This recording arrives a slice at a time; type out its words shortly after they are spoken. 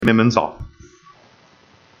姐妹们早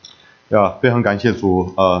呀！非常感谢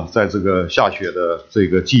主，在这个下雪的这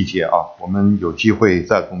个季节啊，我们有机会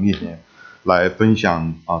在主面前来分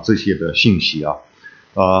享这些的信息啊，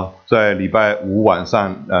在礼拜五晚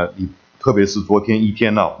上，特别是昨天一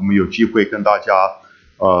天呢，我们有机会跟大家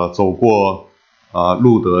走过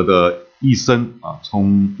路德的一生啊，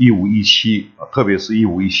从1517，特别是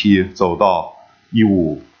1517走到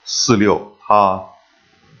1546，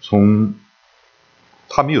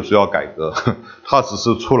他没有说要改革，他只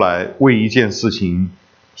是出来为一件事情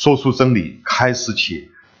说出真理，开始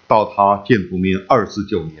起到他见主面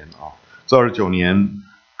29年啊，这29年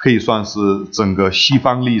可以算是整个西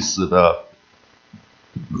方历史的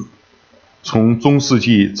从中世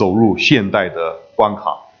纪走入现代的关卡。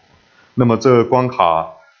那么这个关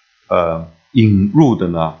卡引入的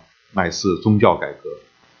呢，乃是宗教改革，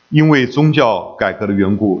因为宗教改革的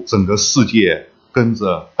缘故，整个世界跟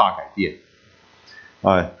着大改变。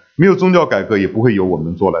没有宗教改革也不会有我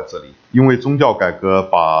们坐在这里，因为宗教改革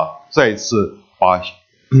再次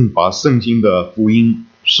把圣经的福音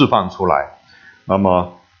释放出来。那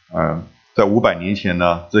么在500年前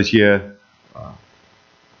呢，这些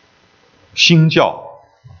新教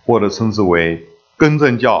或者称之为更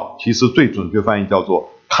正教，其实最准确翻译叫做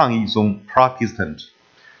抗议宗 Protestant，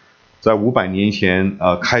 在500年前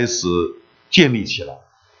开始建立起来。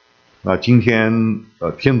那今天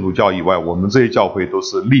天主教以外，我们这些教会都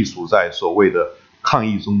是隶属在所谓的抗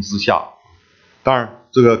议宗之下。当然，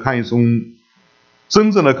这个抗议宗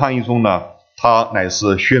真正的抗议宗呢，它乃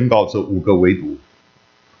是宣告这5个维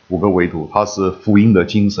度，它是福音的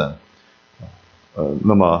精神。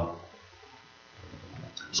那么，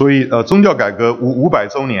所以宗教改革500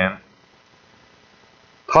周年，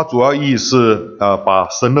它主要意义是把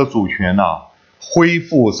神的主权恢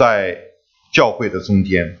复在教会的中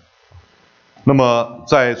间。那么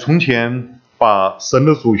在从前把神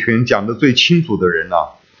的主权讲得最清楚的人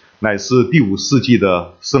乃是第5世纪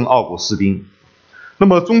的圣奥古斯丁。那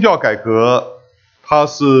么宗教改革它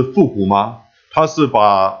是复古吗？它是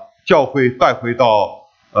把教会带回到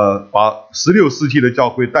把16世纪的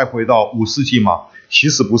教会带回到5世纪吗？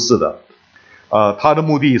其实不是的。它的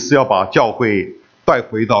目的是要把教会带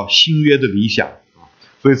回到新约的理想。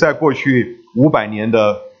所以在过去500年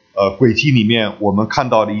的轨迹里面，我们看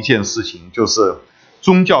到的一件事情就是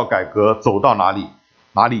宗教改革走到哪里，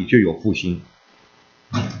哪里就有复兴。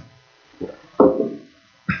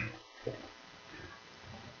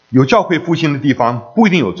有教会复兴的地方不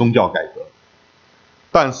一定有宗教改革，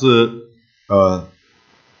但是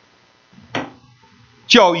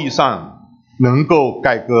教义上能够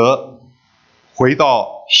改革回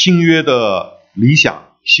到新约的理想、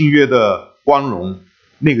新约的光荣，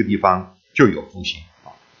那个地方就有复兴。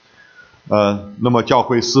那么教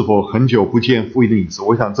会是否很久不见福音的影子？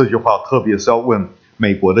我想这句话特别是要问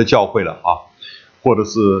美国的教会了或者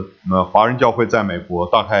是华人教会在美国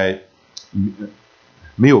大概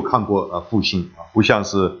没有看过复兴不像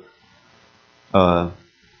是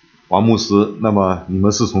王牧师，那么你们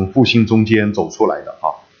是从复兴中间走出来的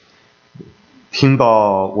听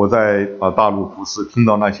到我在大陆服侍，听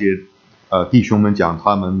到那些弟兄们讲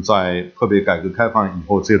他们在特别改革开放以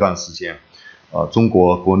后这段时间中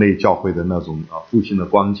国国内教会的那种复兴的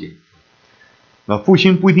光景。那复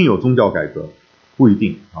兴不一定有宗教改革，不一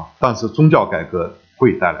定但是宗教改革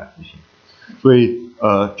会带来复兴。所以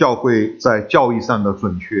教会在教义上的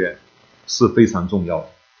准确是非常重要的。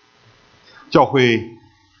教会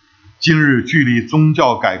今日距离宗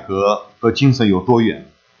教改革的精神有多远？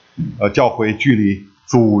教会距离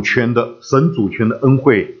神主权的恩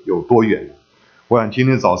惠有多远？我想今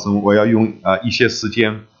天早晨我要用一些时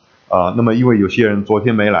间那么因为有些人昨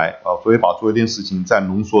天没来所以把昨天事情再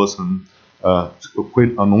浓缩成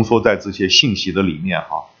浓缩在这些信息的里面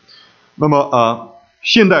那么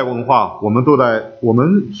现代文化我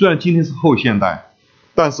们虽然今天是后现代，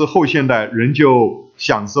但是后现代仍旧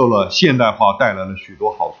享受了现代化带来了许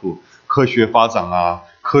多好处，科学发展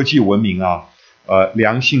科技文明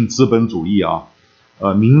良性资本主义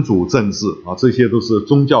民主政治这些都是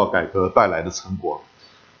宗教改革带来的成果。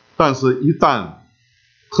但是一旦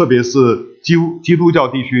特别是基督教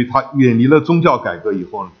地区它远离了宗教改革以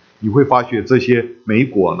后呢，你会发现这些美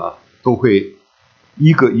果呢都会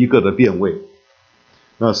一个一个的变味。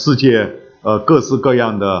那世界各式各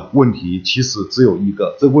样的问题其实只有一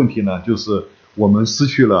个，这个问题呢就是我们失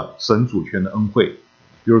去了神主权的恩惠。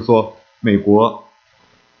比如说美国，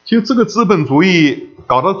其实这个资本主义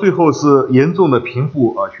搞到最后是严重的贫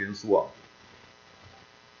富悬殊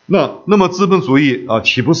那么资本主义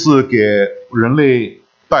岂不是给人类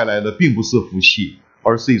带来的并不是福气，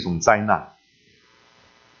而是一种灾难？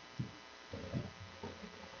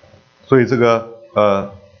所以这个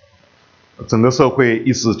整个社会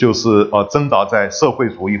意思就是挣扎在社会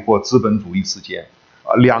主义或资本主义之间，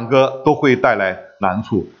两个都会带来难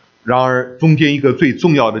处。然而中间一个最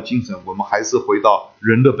重要的精神，我们还是回到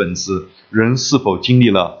人的本质，人是否经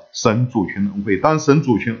历了神主权的恩惠。当神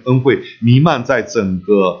主权恩惠弥漫在整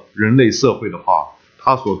个人类社会的话，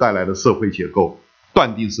它所带来的社会结构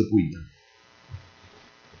断定是不一样的。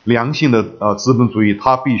良性的资本主义，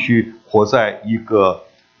它必须活在一个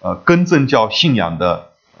根正教信仰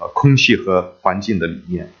的空气和环境的里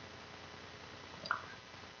面。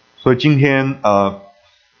所以今天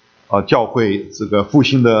教会这个复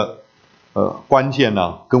兴的关键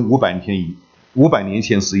呢，跟500年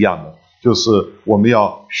前是一样的，就是我们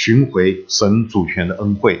要寻回神主权的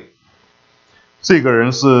恩惠。这个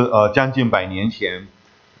人是将近100年前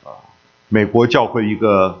美国教会一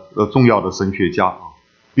个重要的神学家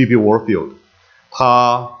B.B. Warfield，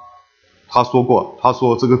 他说过，他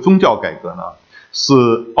说这个宗教改革呢，是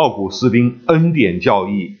奥古斯丁恩典教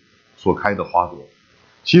义所开的花朵。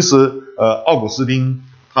其实奥古斯丁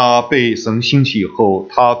他被神兴起以后，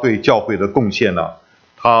他对教会的贡献呢，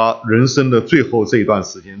他人生的最后这一段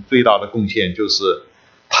时间最大的贡献就是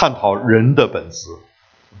探讨人的本质。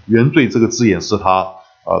原罪这个字眼是他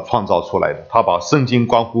创造出来的，他把圣经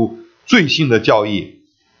关乎罪性的教义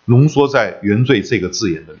浓缩在原罪这个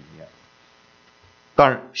字眼的里面。当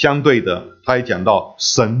然相对的，他也讲到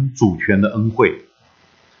神主权的恩惠。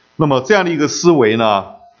那么这样的一个思维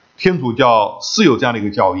呢，天主教是有这样的一个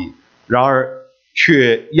教义，然而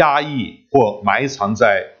却压抑或埋藏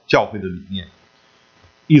在教会的里面。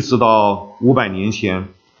一直到500年前，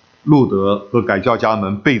路德和改教家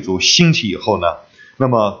们被主兴起以后呢，那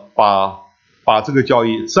么把这个教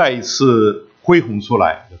义再一次恢宏出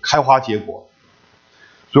来，开花结果。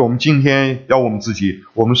所以我们今天要问我们自己，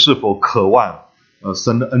我们是否渴望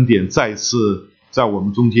神的恩典再一次在我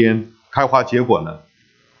们中间开花结果呢？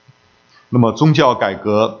那么宗教改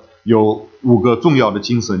革有5个重要的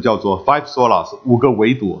精神，叫做 Five Solas， 5个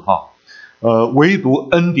唯独唯独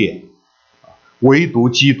恩典，唯独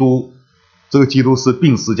基督，这个基督是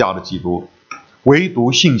钉十字架的基督，唯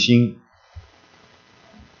独信心，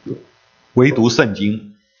唯独圣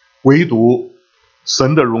经，唯独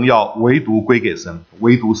神的荣耀，唯独归给神，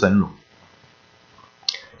唯独神荣。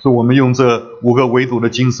所以我们用这5个唯独的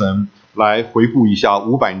精神来回顾一下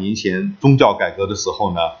500年前宗教改革的时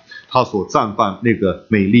候呢，它所绽放那个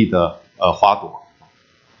美丽的花朵。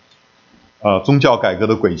宗教改革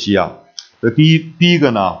的轨迹啊，第一个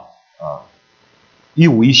呢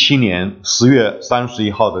1517年10月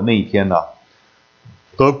31号的那一天呢，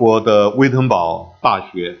德国的威登堡大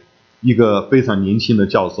学一个非常年轻的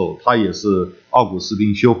教授，他也是奥古斯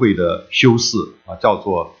丁修会的修士叫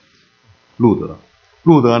做路德。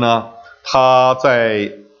路德呢，他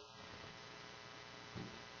在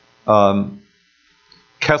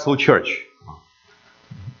Castle Church，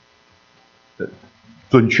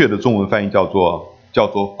 准确的中文翻译叫做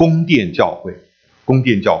宫殿教会。宫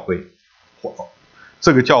殿教会，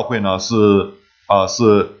这个教会呢是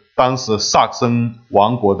当时萨克森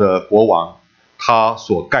王国的国王他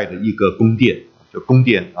所盖的一个宫殿，就宫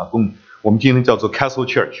殿我们今天叫做 Castle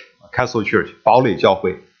Church 堡垒教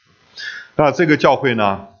会。那这个教会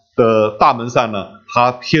呢的大门上呢，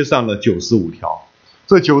它贴上了95条。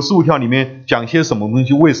这95条里面讲些什么东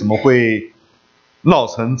西？为什么会闹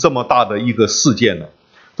成这么大的一个事件呢？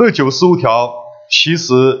这95条其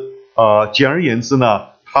实简而言之呢，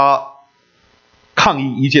它抗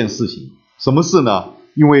议一件事情。什么事呢？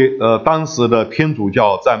因为当时的天主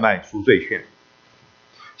教在卖赎罪券。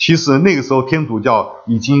其实那个时候天主教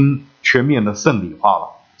已经全面的圣礼化了。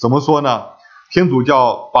怎么说呢？天主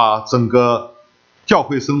教把整个教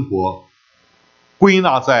会生活归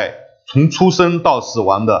纳在从出生到死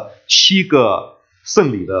亡的7个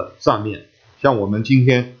圣礼的上面。像我们今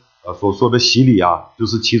天所说的洗礼就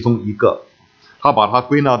是其中一个，他把它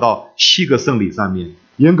归纳到7个圣礼上面。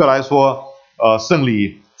严格来说圣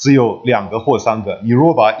礼只有2个或3个。你如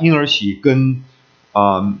果把婴儿洗跟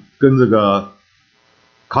这个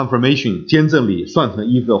confirmation 监证礼算成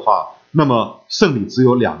一个的话，那么圣礼只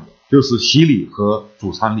有2个，就是洗礼和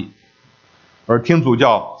主餐礼。而天主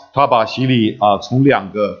教他把洗礼从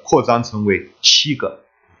2个扩张成为7个，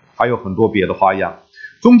还有很多别的花样。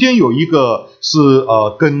中间有一个是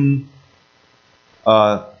跟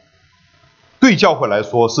对教会来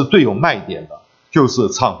说是最有卖点的，就是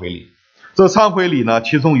忏悔礼。这忏悔礼呢，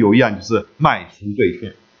其中有一样就是卖赎罪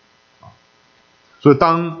券。所以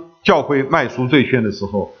当教会卖赎罪券的时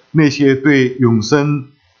候，那些对永生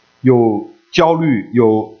有焦虑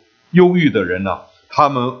有忧郁的人呢，他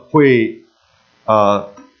们会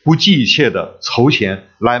不计一切的筹钱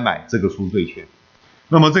来买这个赎罪券。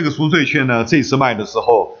那么这个赎罪券呢，这次卖的时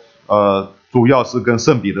候主要是跟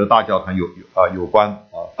圣彼得大教堂有关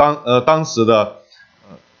当时的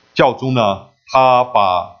教宗呢，他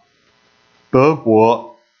把德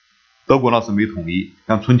国那时没统一，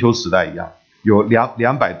像春秋时代一样，有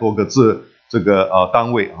200多个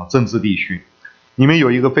单位政治地区，里面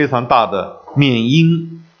有一个非常大的缅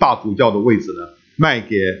因大主教的位置呢，卖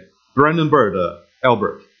给 Brandenburg 的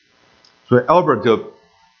Albert， 所以 Albert 就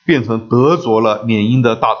变成得着了缅因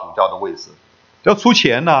的大主教的位置，要出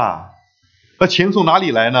钱呐，那钱从哪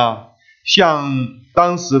里来呢？向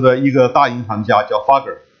当时的一个大银行家叫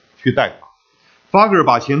Fugger 去贷款。Fugger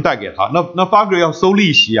把钱贷给他，那 Fugger 要收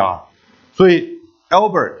利息啊，所以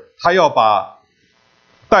Albert 他要把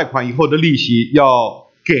贷款以后的利息要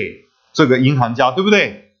给这个银行家，对不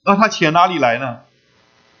对？那他钱哪里来呢？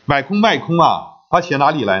买空卖空啊，他钱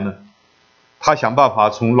哪里来呢？他想办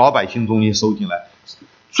法从老百姓中间收进来，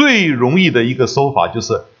最容易的一个收法就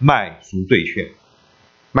是卖赎罪券，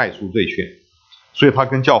所以他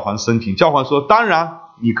跟教皇申请，教皇说当然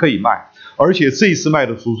你可以卖，而且这一次卖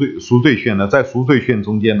的赎罪券呢，在赎罪券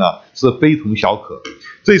中间呢是非同小可。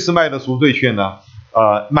这次卖的赎罪券呢，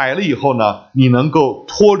买了以后呢，你能够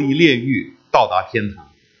脱离炼狱，到达天堂，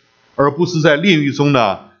而不是在炼狱中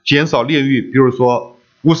呢减少炼狱，比如说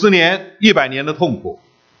50年、100年的痛苦。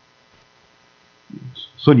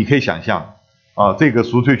所以你可以想象这个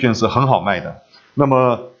赎罪券是很好卖的。那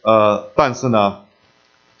么但是呢，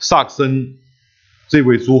萨克森这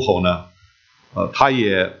位诸侯呢，他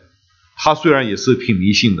虽然也是挺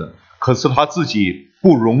迷信的，可是他自己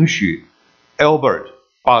不容许 Albert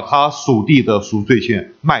把他属地的赎罪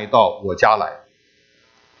券卖到我家来。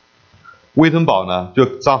威登堡呢，就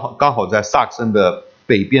刚好在萨克森的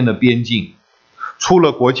北边的边境，出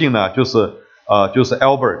了国境呢，就是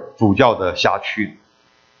Albert 主教的辖区。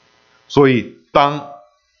所以当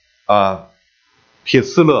铁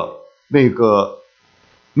刺勒那个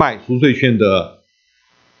卖赎罪券的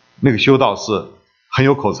那个修道士很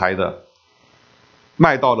有口才的，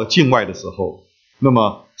卖到了境外的时候，那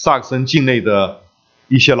么萨克森境内的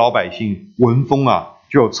一些老百姓闻风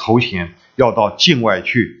就筹钱要到境外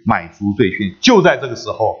去买赎罪券。就在这个时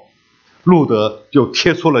候，路德就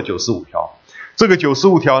贴出了95条。这个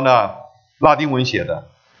95条呢，拉丁文写的，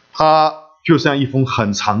它就像一封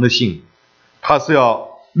很长的信，它是要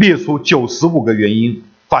列出95个原因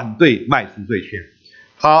反对卖赎罪券。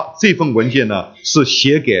他这份文件呢是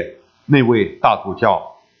写给那位大主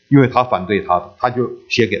教，因为他反对他的，他就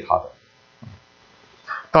写给他的。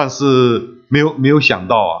但是没有想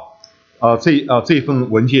到这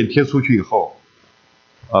份文件贴出去以后，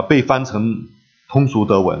被翻成通俗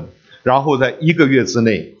德文，然后在1个月之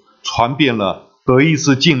内传遍了德意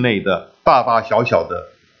志境内的大大小小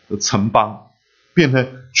的城邦，变成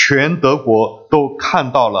全德国都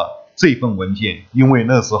看到了这份文件，因为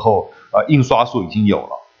那时候印刷术已经有了。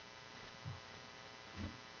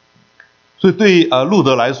所以对路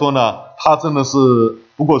德来说呢，他真的是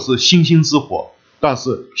不过是星星之火，但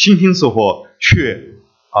是星星之火却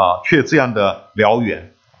这样的燎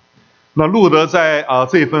原。那路德在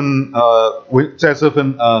这份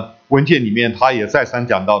文件里面，他也再三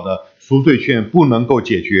讲到的，赎罪券不能够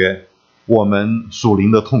解决我们属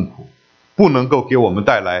灵的痛苦，不能够给我们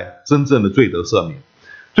带来真正的罪得赦免。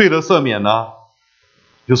罪得赦免呢，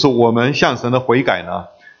就是我们向神的悔改呢，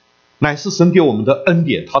乃是神给我们的恩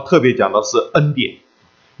典，他特别讲的是恩典。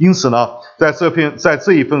因此呢，在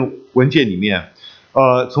这一份文件里面，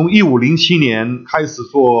从1507年开始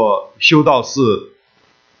做修道士，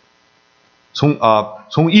从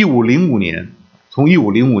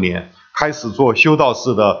1505年开始做修道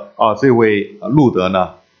士的这位路德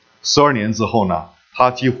呢，12年之后呢，他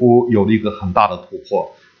几乎有了一个很大的突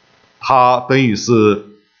破。他等于是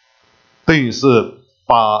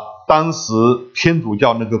把当时天主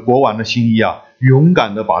教那个国王的心意勇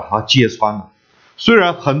敢的把它揭穿了。虽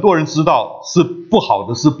然很多人知道是不好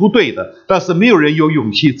的，是不对的，但是没有人有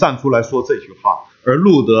勇气站出来说这句话。而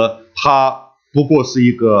路德他不过是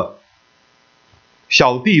一个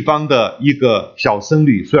小地方的一个小僧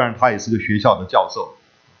侣，虽然他也是个学校的教授，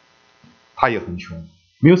他也很穷，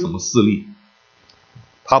没有什么势力，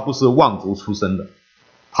他不是望族出身的，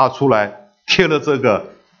他出来贴了这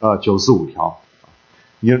个95条。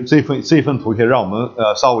这份图片让我们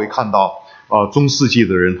稍微看到中世纪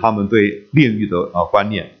的人他们对炼狱的观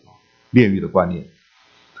念，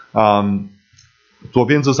左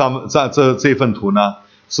边这份图呢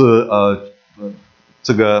是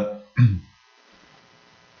这个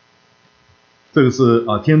是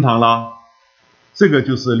天堂啦，这个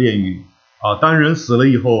就是炼狱当人死了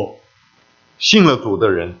以后，信了主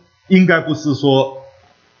的人应该不是说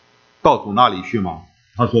到主那里去吗？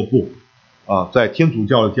他说不在天主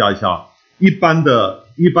教的教下，一般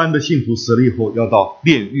的信徒死了以后要到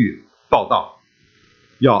炼狱报道，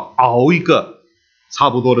要熬一个差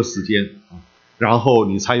不多的时间，然后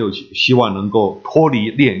你才有希望能够脱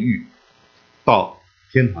离炼狱到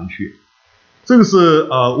天堂去。这个是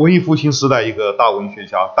文艺复兴时代一个大文学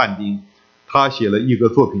家但丁，他写了一个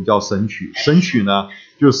作品叫《神曲》。《神曲》呢，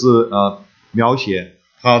就是描写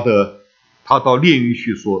他到炼狱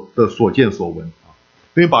去所见所闻，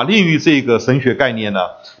所以把炼狱这个神学概念呢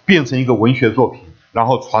变成一个文学作品，然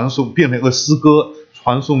后变成一个诗歌，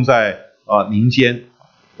传颂在民间，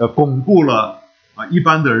巩固了一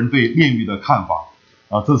般的人对炼狱的看法。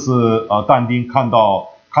这是但丁看到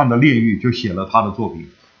炼狱就写了他的作品。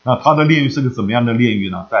那他的炼狱是个怎么样的炼狱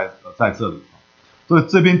呢？在这里，所以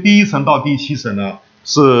这边第1层到第7层呢，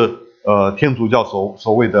是天主教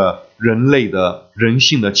所谓的人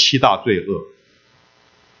性的7大罪恶：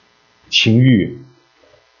情欲、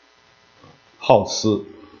好吃、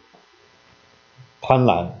贪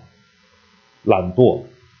婪、懒惰、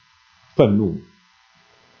愤怒、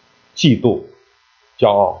嫉妒、骄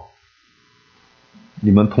傲。你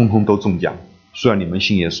们通通都中奖，虽然你们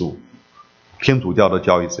信耶稣。天主教的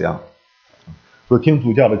教义这样，所以天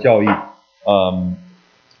主教的教义，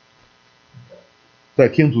在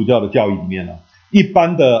天主教的教义里面呢，一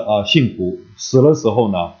般的信徒死了时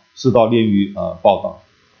候呢，是到炼狱报道，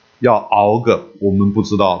要熬个我们不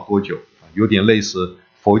知道多久，有点类似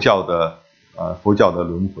佛教的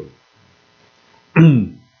轮回。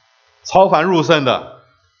超凡入圣的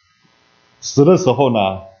死的时候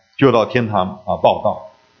呢，就到天堂报道。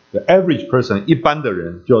The average person 一般的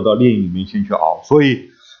人就要到炼狱里面先去熬，所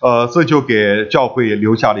以这就给教会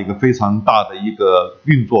留下了一个非常大的一个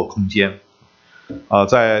运作空间。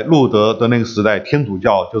在路德的那个时代，天主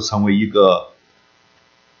教就成为一个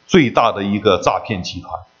最大的一个诈骗集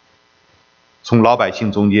团，从老百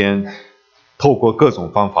姓中间透过各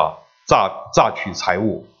种方法榨取财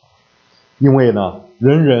物。因为呢，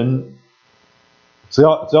人只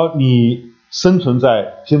要你生存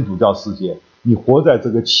在天主教世界，你活在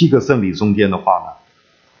这个7个圣礼中间的话呢，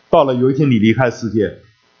到了有一天你离开世界，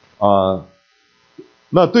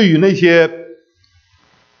那对于那些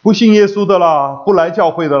不信耶稣的啦，不来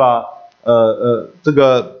教会的啦，这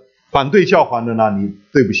个反对教皇的呢，你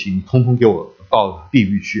对不起，你通通给我到地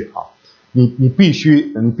狱去啊！你必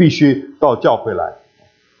须到教会来。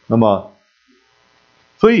那么，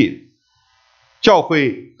所以教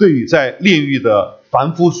会对于在炼狱的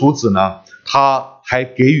凡夫俗子呢，他还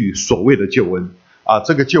给予所谓的救恩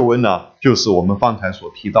这个救恩呢，就是我们方才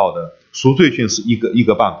所提到的赎罪券是一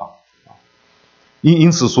个办法。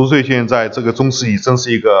因此赎罪券在这个中世纪真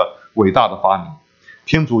是一个伟大的发明。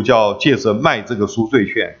天主教借着卖这个赎罪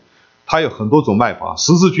券，它有很多种卖法。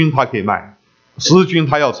十字军它可以卖，十字军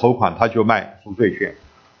它要筹款，它就卖赎罪券。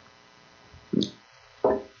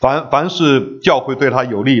凡是教会对他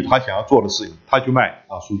有利，他想要做的事情，他就卖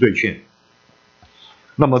赎罪券。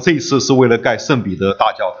那么这一次是为了盖圣彼得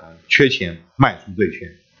大教堂，缺钱卖赎罪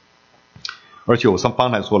券。而且我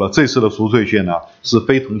刚才说了，这次的赎罪券呢是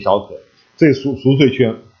非同小可。这赎罪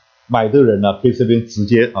券买的人呢，可以这边直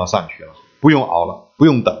接上去了，不用熬了，不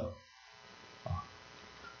用等。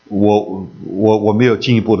我没有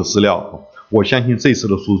进一步的资料，我相信这次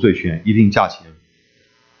的赎罪券一定价钱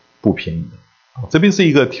不便宜的。这边是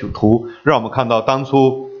一个图，让我们看到当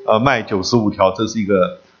初卖95条，这是一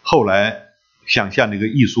个后来想象的一个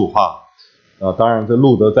艺术化。当然这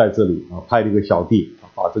路德在这里拍了一个小弟，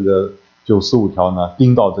把这个95条呢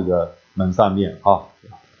钉到这个门上面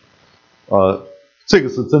这个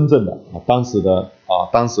是真正的当时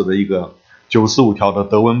的一个95条的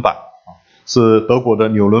德文版是德国的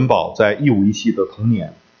纽伦堡在1517的同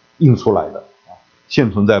年印出来的现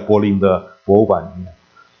存在柏林的博物馆里面。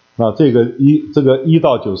那这个1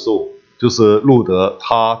到95就是路德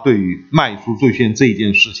他对于卖赎罪券这一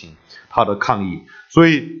件事情他的抗议。所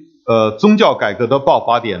以宗教改革的爆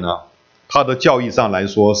发点呢，它的教义上来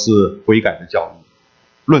说是悔改的教义，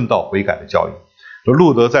论到悔改的教义。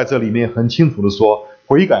路德在这里面很清楚的说，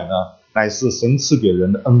悔改呢乃是神赐给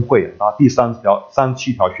人的恩惠第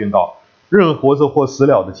37条宣告，任何活着或死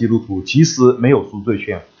了的基督徒，即使没有赎罪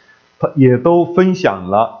券，他也都分享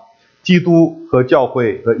了基督和教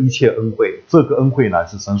会的一切恩惠。这个恩惠乃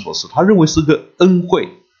是神所赐，他认为是个恩惠，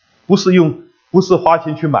不是花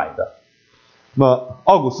钱去买的。那么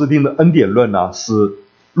奥古斯丁的恩典论呢，是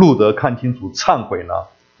路德看清楚忏悔呢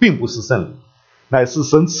并不是圣礼，乃是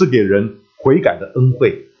神赐给人悔改的恩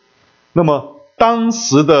惠。那么当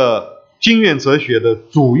时的经验哲学的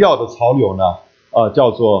主要的潮流呢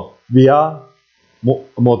叫做 Via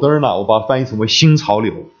Moderna， 我把它翻译成为新潮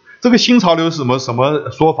流。这个新潮流是什么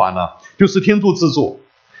说法呢？就是天助自助。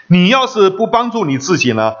你要是不帮助你自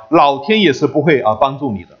己呢，老天也是不会帮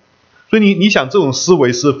助你的。所以你想这种思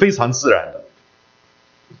维是非常自然的。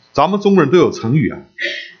咱们中国人都有成语啊，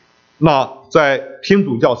那在天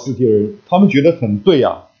主教世界人，他们觉得很对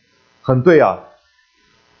啊，很对啊。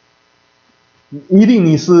一定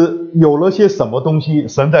你是有了些什么东西，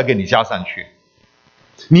神再给你加上去。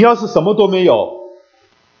你要是什么都没有，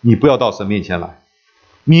你不要到神面前来。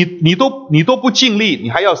你都不尽力，你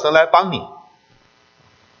还要神来帮你。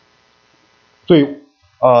所以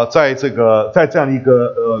在这样一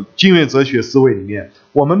个经验哲学思维里面，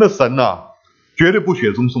我们的神呢，绝对不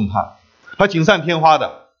雪中送炭，他锦上添花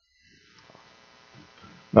的。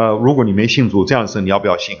如果你没信主，这样的神你要不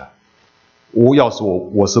要信啊？要是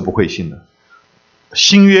我是不会信的。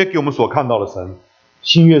新约给我们所看到的神，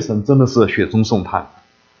新约神真的是雪中送炭，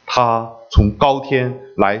他从高天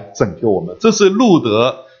来拯救我们。这是路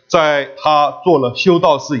德在他做了修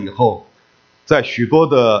道士以后，在许多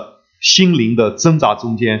的心灵的挣扎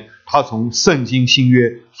中间，他从圣经新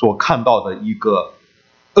约所看到的一个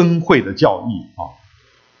恩惠的教义啊。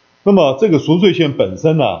那么这个赎罪券本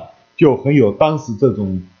身呢，就很有当时这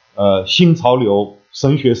种新潮流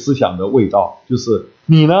神学思想的味道，就是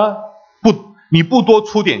你呢你不多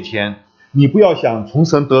出点钱，你不要想从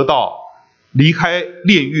神得到离开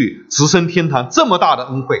炼狱直升天堂这么大的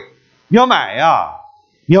恩惠，你要买呀，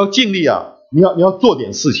你要尽力啊，你要做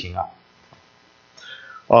点事情啊。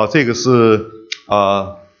这个是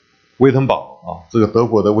威腾堡啊，这个德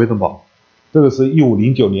国的威腾堡，这个是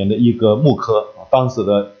1509年的一个木刻当时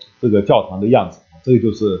的这个教堂的样子，这个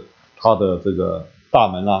就是它的这个大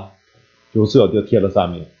门啦，94角就贴在上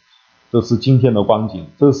面。这是今天的光景，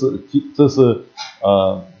这是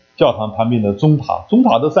教堂旁边的钟塔，钟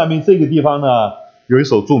塔的上面这个地方呢，有一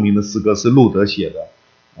首著名的诗歌是路德写的，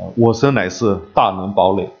我生乃是大能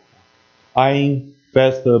堡垒 ，Ein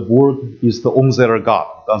feste Burg ist unser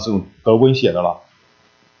Gott， 当时用德文写的了。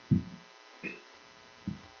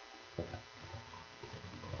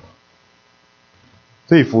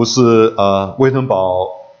这幅是威登堡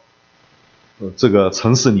这个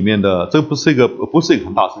城市里面的，这不是一个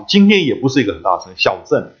很大城，今天也不是一个很大城，小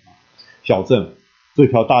镇，这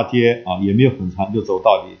条大街也没有很长，就走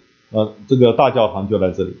到底。这个大教堂就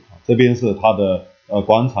在这里，这边是它的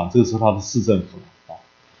广场，这个是它的市政府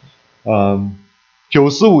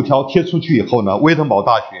95条贴出去以后呢，威登堡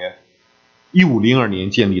大学1502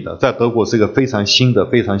年建立的，在德国是一个非常新的、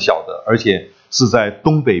非常小的，而且是在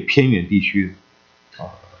东北偏远地区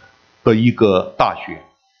的一个大学。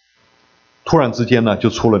突然之间呢，就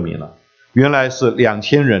出了名了。原来是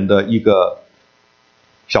2000人的一个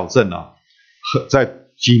小镇呢，在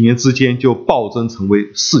几年之间就暴增成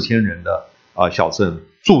为4000人的小镇，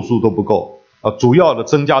住宿都不够。主要的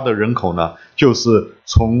增加的人口呢，就是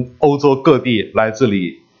从欧洲各地来这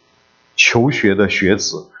里求学的学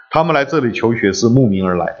子。他们来这里求学是慕名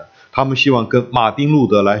而来的，他们希望跟马丁路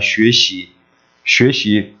德来学习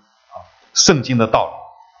圣经的道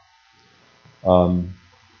理。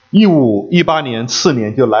1518年次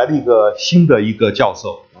年就来了一个新的一个教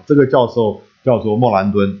授，这个教授叫做莫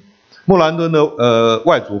兰敦。莫兰敦的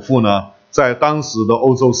外祖父呢，在当时的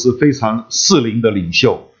欧洲是非常适龄的领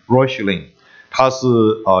袖 Reuchlin， 他是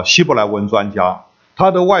希伯来文专家。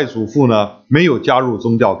他的外祖父呢没有加入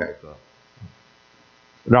宗教改革，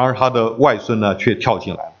然而他的外孙呢却跳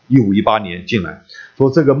进来了，1518年进来，说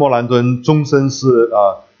这个莫兰敦终身是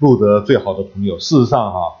路德最好的朋友。事实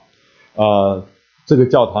上这个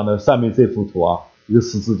教堂的上面这幅图一个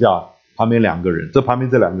十字架，旁边两个人，旁边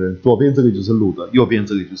这两个人，左边这个就是路德，右边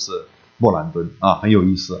这个就是莫兰敦很有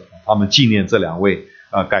意思。他们纪念这两位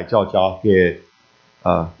改教家给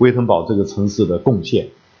威登堡这个城市的贡献。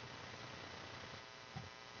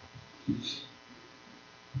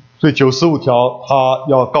所以95条他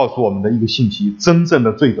要告诉我们的一个信息，真正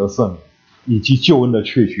的罪得赦免以及救恩的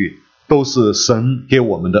确据，都是神给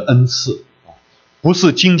我们的恩赐，不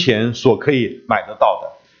是金钱所可以买得到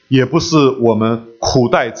的，也不是我们苦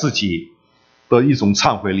待自己的一种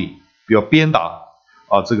忏悔力，比如鞭打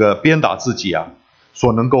自己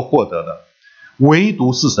所能够获得的，唯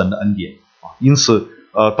独是神的恩典因此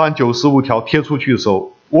当95条贴出去的时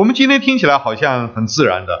候，我们今天听起来好像很自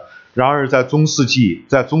然的，然而在中世纪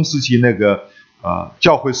那个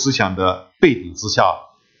教会思想的背景之下，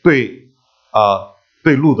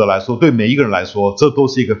对路德来说，对每一个人来说，这都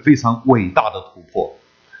是一个非常伟大的突破。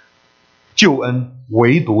救恩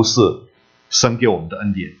唯独是神给我们的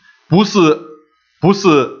恩典，不是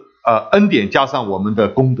恩典加上我们的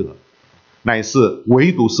功德，乃是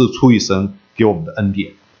唯独是出于神给我们的恩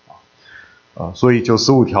典所以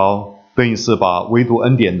95条等于是把唯独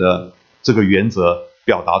恩典的这个原则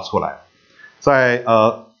表达出来。在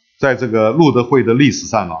在这个路德会的历史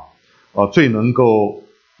上最能够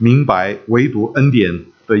明白唯独恩典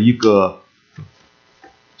的一个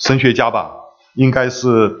神学家吧，应该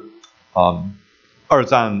是二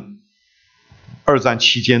战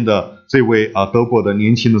期间的这位德国的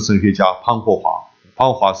年轻的神学家潘霍华。潘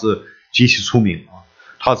霍华是极其出名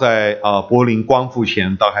他在柏林光复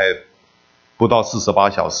前大概不到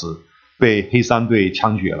48小时被黑山队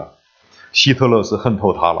枪决了，希特勒是恨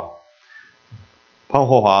透他了。潘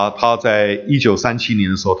霍华他在1937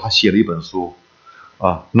年的时候，他写了一本书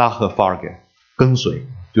Nachfolge 跟随，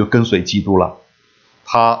就跟随基督了。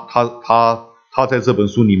他在这本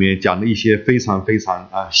书里面讲了一些非常非常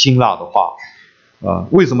辛辣的话。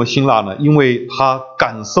为什么辛辣呢？因为他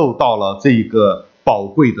感受到了这一个宝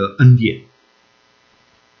贵的恩典，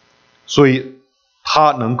所以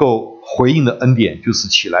他能够回应的恩典就是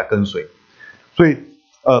起来跟随。所以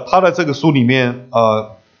他在这个书里面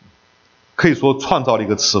可以说创造了一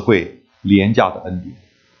个词汇，廉价的恩典。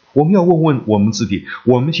我们要问问我们自己，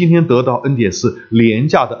我们今天得到恩典是廉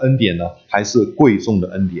价的恩典呢，还是贵重的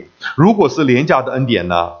恩典？如果是廉价的恩典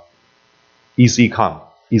呢 ，easy come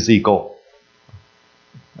easy go，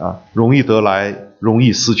 容易得来容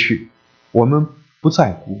易失去，我们不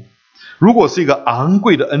在乎。如果是一个昂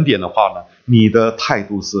贵的恩典的话呢，你的态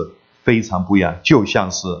度是非常不一样。就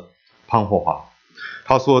像是潘霍华，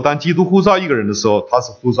他说当基督呼召一个人的时候，他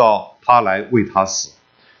是呼召他来为他死。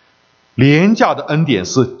廉价的恩典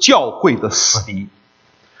是教会的死敌。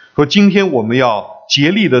说今天我们要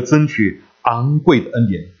竭力的争取昂贵的恩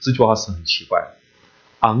典，这句话是很奇怪的。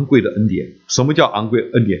昂贵的恩典，什么叫昂贵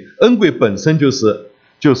恩典？恩贵本身就是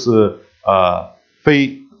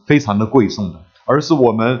非常的贵重的，而是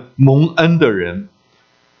我们蒙恩的人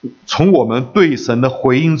从我们对神的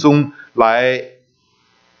回应中来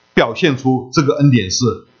表现出这个恩典是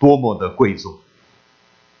多么的贵重。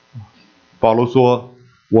保罗说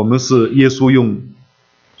我们是耶稣用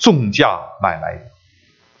重价买来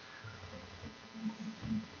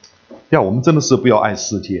的。我们真的是不要爱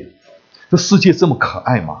世界，这世界这么可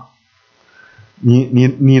爱吗？你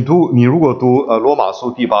如果读罗马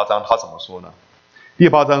书第8章，他怎么说呢？第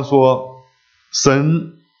8章说，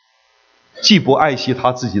神既不爱惜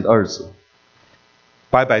他自己的儿子，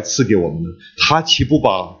白白赐给我们的，他岂不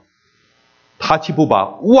把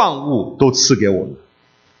万物都赐给我们？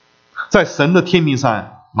在神的天命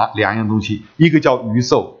上两样东西，一个叫宇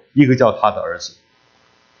宙，一个叫他的儿子，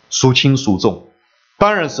孰轻孰重？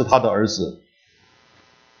当然是他的儿子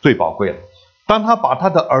最宝贵了。当他把他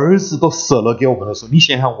的儿子都舍了给我们的时候，你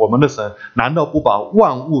想想我们的神难道不把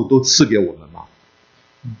万物都赐给我们吗？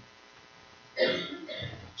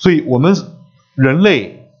所以我们人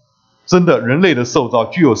类真的人类的受造，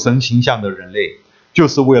具有神形象的人类，就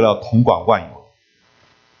是为了统管万有。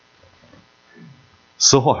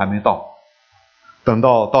时候还没到，等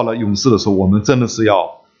到了永世的时候，我们真的是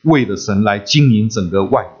要为了神来经营整个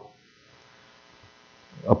万有，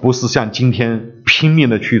而不是像今天拼命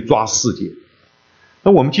的去抓世界。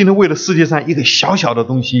那我们今天为了世界上一个小小的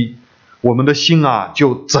东西，我们的心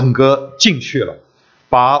就整个进去了，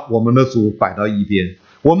把我们的主摆到一边。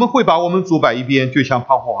我们会把我们主摆一边，就像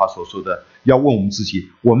潘霍华所说的，要问我们自己，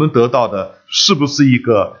我们得到的是不是一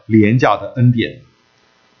个廉价的恩典？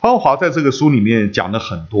潘霍华在这个书里面讲了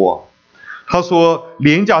很多，他说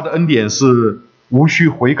廉价的恩典是无需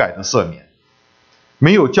悔改的赦免，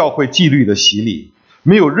没有教会纪律的洗礼，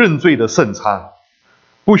没有认罪的圣餐，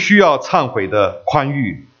不需要忏悔的宽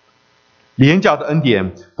裕。廉价的恩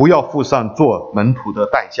典不要付上做门徒的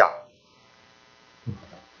代价，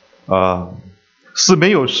是没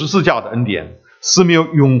有十字架的恩典，是没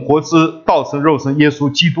有永活之道成肉身耶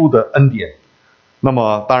稣基督的恩典。那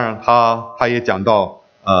么当然他也讲到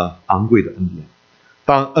昂贵的恩典。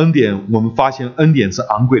当恩典我们发现恩典是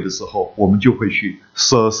昂贵的时候，我们就会去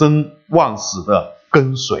舍生忘死的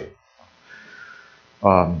跟随。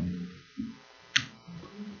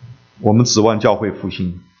我们指望教会复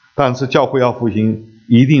兴，但是教会要复兴，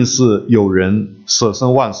一定是有人舍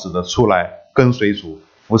生忘死的出来跟随主、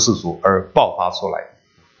服侍主而爆发出来。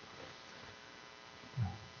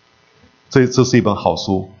这是一本好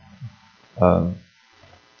书，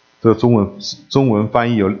这个中文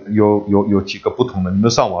翻译有几个不同的，你们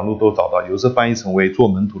上网络都找到，有时翻译成为做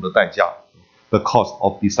门徒的代价 The Cost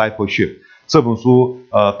of Discipleship。 这本书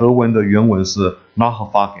德文的原文是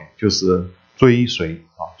Nachfolge， 就是追随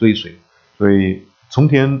追随，所以从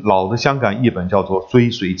前老的香港译本叫做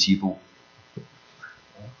追随基督，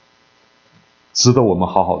值得我们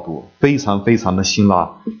好好读，非常非常的辛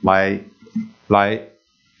辣，来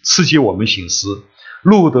刺激我们省思。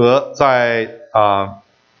路德在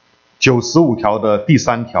95条的第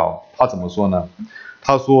3条他怎么说呢？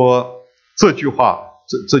他说这句话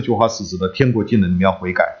这句话是指的天国近了，你们要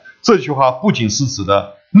悔改。这句话不仅是指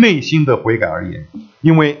的内心的悔改而言，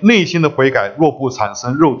因为内心的悔改若不产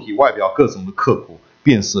生肉体外表各种的刻苦，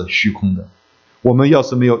便是虚空的。我们要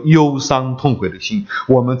是没有忧伤痛悔的心，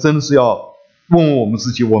我们真是要问问我们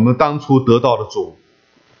自己，我们当初得到的主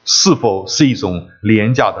是否是一种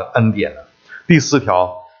廉价的恩典呢？第4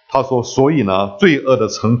条他说，所以呢，罪恶的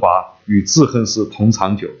惩罚与自恨是同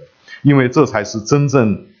长久的，因为这才是真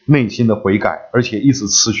正内心的悔改，而且一直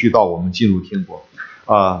持续到我们进入天国。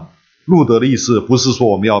路德的意思不是说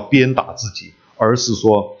我们要鞭打自己，而是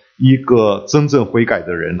说一个真正悔改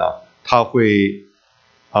的人呢，他会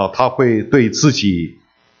对自己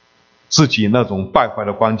那种败坏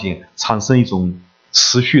的光景产生一种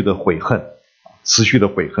持续的悔恨，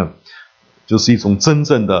就是一种真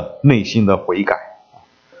正的内心的悔改。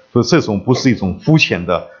所以这种不是一种肤浅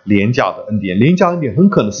的廉价的恩典，廉价恩典很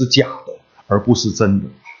可能是假的，而不是真的。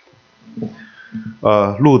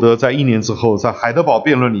路德在1年之后，在海德堡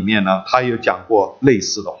辩论里面呢，他也讲过类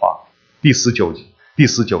似的话。第19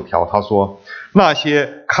条他说，那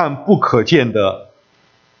些看不可见的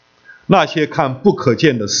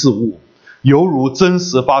事物，犹如真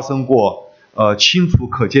实发生过清楚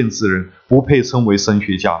可见之人，不配称为神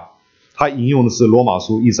学家。他引用的是罗马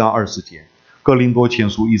书1章20节，哥林多前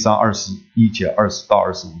书1章21节20到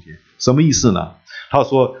25节。什么意思呢？他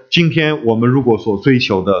说，今天我们如果所追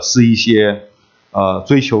求的是一些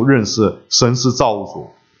追求认识神是造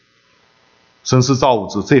物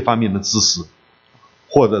主这方面的知识，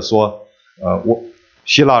或者说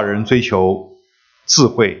希腊人追求智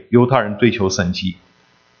慧，犹太人追求神迹。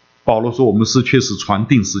保罗说我们确实传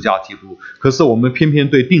定十架基督，可是我们偏偏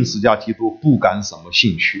对定十架基督不感什么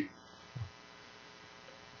兴趣。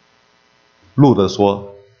路德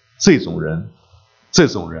说，这种人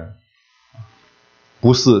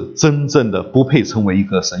不是真正的，不配称为一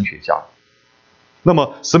个神学家。那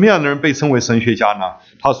么什么样的人被称为神学家呢？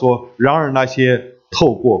他说，然而那些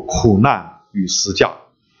透过苦难与十架，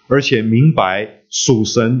而且明白属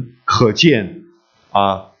神可见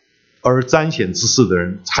而彰显之事的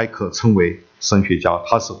人，才可称为神学家。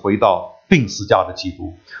他是回到定十架的基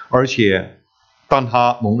督，而且当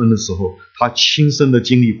他蒙恩的时候，他亲身的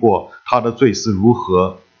经历过他的罪是如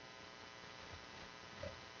何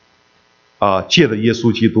借着耶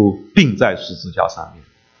稣基督钉在十字架上面。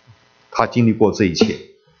他经历过这一切，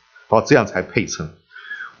这样才配称。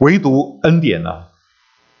唯独恩典呢，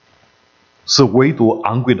是唯独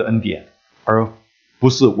昂贵的恩典，而不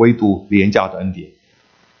是唯独廉价的恩典。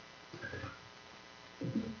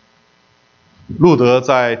路德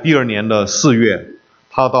在第2年的4月，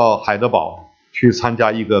他到海德堡去参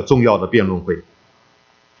加一个重要的辩论会。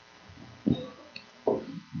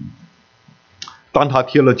当他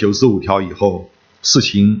贴了95条以后，事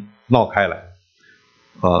情闹开来，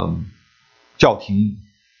教廷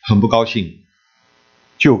很不高兴，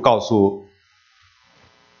就告诉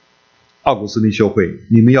奥古斯丁修会，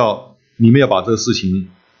你们要把这个事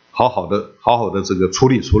情好好的这个处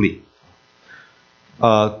理。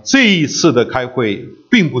这一次的开会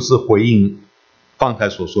并不是回应方才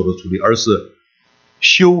所说的处理，而是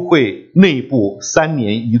修会内部3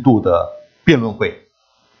年一度的辩论会。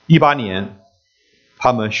18年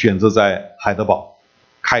他们选择在海德堡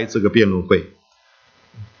开这个辩论会，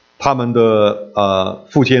他们的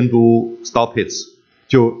副监督 Staupitz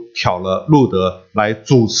就挑了路德来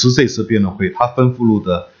主持这次辩论会。他吩咐路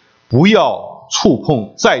德不要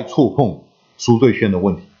再触碰赎罪券的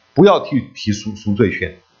问题，不要提赎罪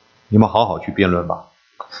券，你们好好去辩论吧。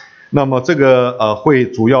那么这个会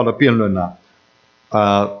主要的辩论呢，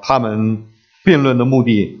他们辩论的目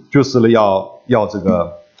的就是要这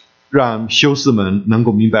个让修士们能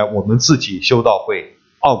够明白我们自己修道会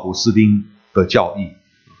奥古斯丁的教义。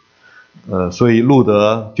所以路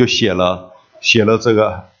德就写了这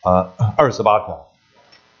个28条。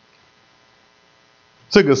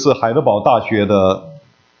这个是海德堡大学的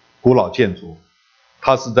古老建筑，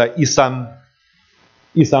它是在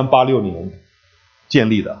1386年建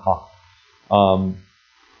立的哈。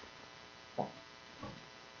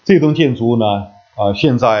这栋建筑呢，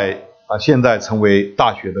现在成为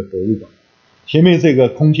大学的博物馆。前面这个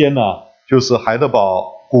空间呢，就是海德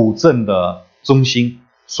堡古镇的中心，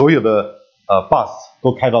所有的bus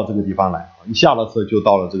都开到这个地方来，一下了车就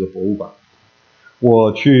到了这个博物馆。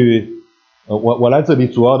我来这里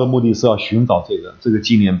主要的目的是要寻找这个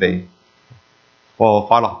纪念碑。我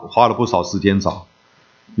花了不少时间找，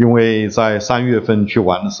因为在3月份去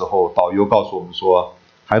玩的时候，导游告诉我们说，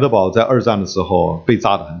海德堡在2战的时候被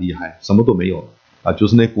炸得很厉害，什么都没有了就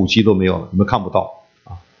是那古迹都没有了，你们看不到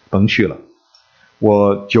甭去了。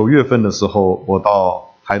我9月份的时候，我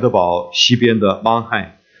到海德堡西边的曼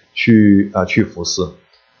海去服侍，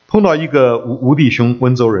碰到一个吴弟兄，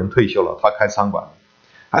温州人，退休了，他开餐馆。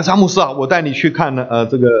哎，张牧师啊，我带你去看呢，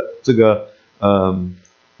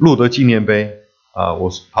路德纪念碑啊，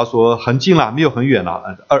他说很近了，没有很远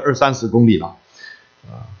了，20-30公里了，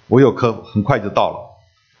我有课很快就到了。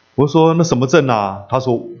我说那什么镇啊？他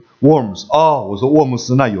说 Worms， 哦，我说沃姆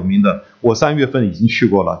斯那有名的，我3月份已经去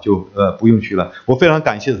过了，就不用去了。我非常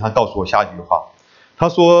感谢他告诉我下一句话，他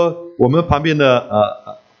说我们旁边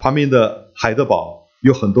的海德堡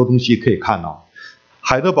有很多东西可以看啊。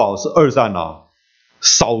海德堡是2战啊，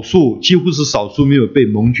几乎是少数没有被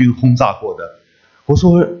盟军轰炸过的。我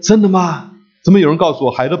说真的吗？怎么有人告诉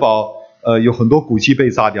我海德堡有很多古迹被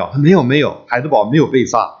炸掉？没有，海德堡没有被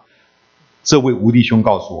炸。这位吴弟兄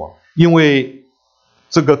告诉我，因为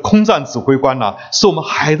这个空战指挥官呢，是我们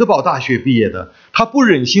海德堡大学毕业的，他不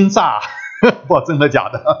忍心炸，不知道真的假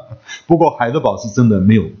的。不过海德堡是真的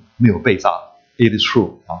没有被炸 ，it is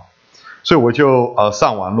true 啊。所以我就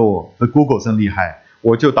上网络，这 Google 真厉害，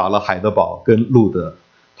我就打了海德堡跟路德，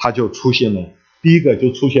它就出现了，第一个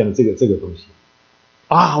就出现了这个东西，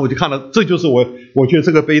啊，我就看了，这就是我觉得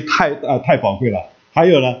这个碑太宝贵了。还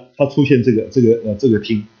有呢，它出现这个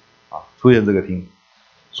厅，啊，出现这个厅，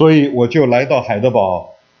所以我就来到海德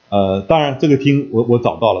堡，当然这个厅我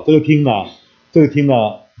找到了，这个厅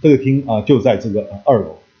就在这个2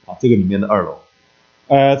楼啊，这个里面的2楼。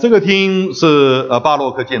这个厅是巴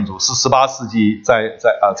洛克建筑，是18世纪在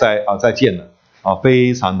建的啊，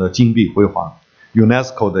非常的金碧辉煌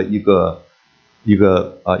 ，UNESCO 的一个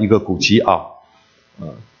古迹啊。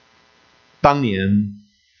当年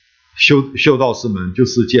修道士们就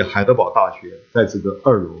是借海德堡大学在这个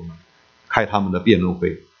2楼呢开他们的辩论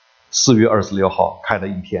会，4月26号开了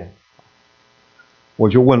1天。我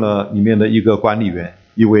就问了里面的一个管理员，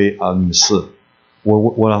一位女士。我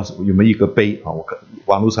问她有没有一个碑啊？我看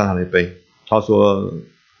网络上的碑，她说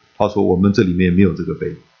我们这里面没有这个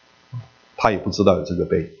碑，她也不知道有这个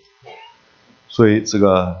碑，所以这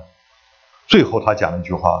个最后她讲了一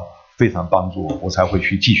句话，非常帮助我，我才会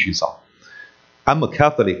去继续找。I'm a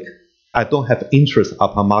Catholic, I don't have interest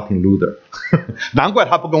upon Martin Luther 。难怪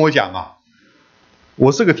他不跟我讲啊！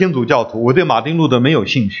我是个天主教徒，我对马丁路德没有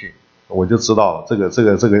兴趣，我就知道这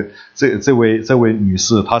位女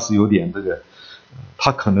士她是有点这个。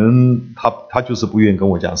他可能他就是不愿意跟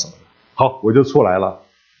我讲什么。好，我就出来了。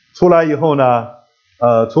出来以后呢，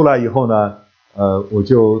我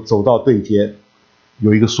就走到对街，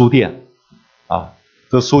有一个书店，啊，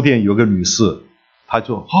这书店有个女士，她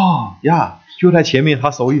就就在前面，她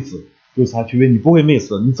手一指，就是她去问你不会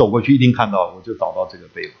miss， 你走过去一定看到，我就找到这个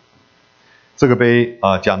碑了。这个碑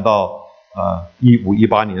讲到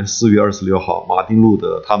1518年4月26号，马丁路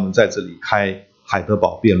德他们在这里开海德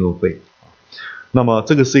堡辩论会。那么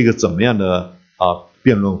这个是一个怎么样的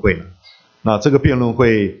辩论会呢？那这个辩论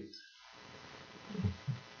会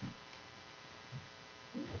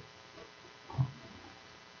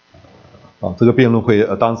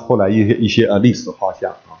当时后来一些历史画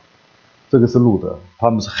像啊，这个是路德，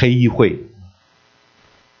他们是黑议会，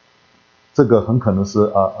这个很可能是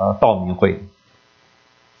道明会，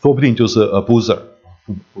说不定就是Boozer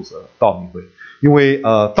道明会，因为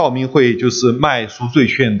道明会就是卖赎罪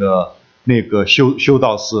券的。那个修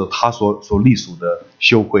道士他所隶属的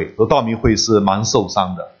修会，而道明会是蛮受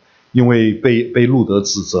伤的，因为被路德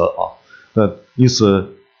指责啊，因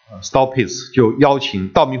此 Staupitz 就邀请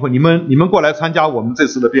道明会，你们过来参加我们这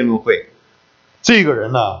次的辩论会。这个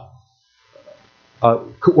人呢，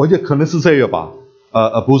我觉得可能是这个吧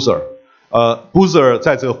，Boozer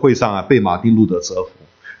在这个会上被马丁路德折服，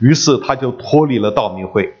于是他就脱离了道明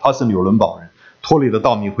会，他是纽伦堡人，脱离了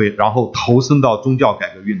道明会，然后投身到宗教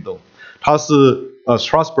改革运动。他是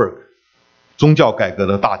Strasbourg 宗教改革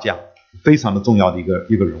的大将，非常的重要的一个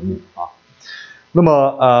人物啊。那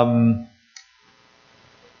么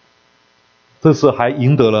这次还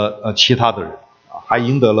赢得了其他的人啊，还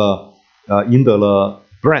赢得了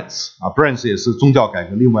Brands 啊 ，Brands 也是宗教改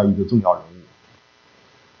革另外一个重要人物。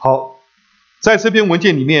好，在这篇文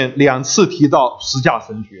件里面2次提到十架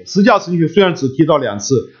神学。十架神学虽然只提到2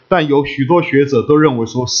次，但有许多学者都认为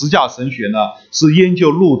说十架神学呢是研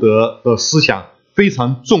究路德的思想非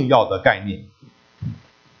常重要的概念。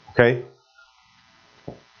OK，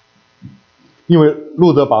 因为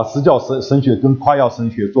路德把十架神学跟夸耀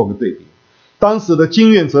神学做个对比。当时的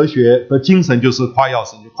经验哲学的精神就是夸耀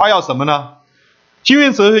神学。夸耀什么呢？经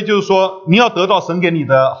验哲学就是说，你要得到神给你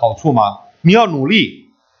的好处吗？你要努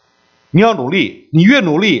力，你越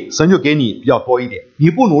努力，神就给你比较多一点；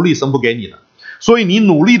你不努力，神不给你的。所以你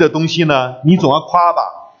努力的东西呢，你总要夸吧。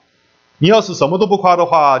你要是什么都不夸的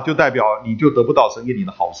话，就代表你就得不到神给你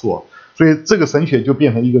的好处。所以这个神学就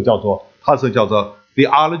变成一个叫做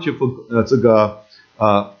theology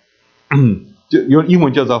就用英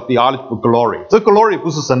文叫做 theology of glory。这 glory 不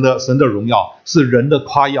是神的荣耀，是人的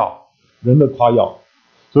夸耀，人的夸耀。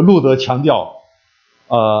所以路德强调，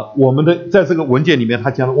我们的在这个文件里面，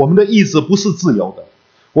他讲了，我们的意志不是自由的，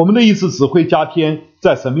我们的意志只会加添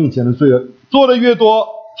在神面前的罪恶，做的越多，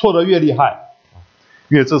错的越厉害。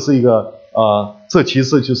因为这是一个这其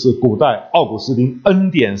实就是古代奥古斯丁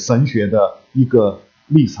恩典神学的一个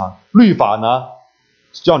立场。律法呢，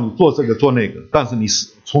叫你做这个做那个，但是你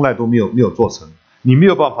从来都没有做成，你没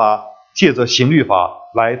有办法借着行律法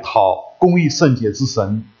来讨公义圣洁之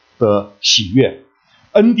神的喜悦。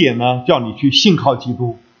恩典呢，叫你去信靠基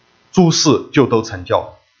督，诸事就都成就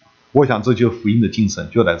了。我想这就是福音的精神，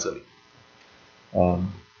就在这里。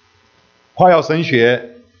夸耀神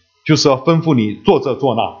学就是要吩咐你做这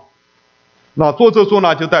做那，那做这做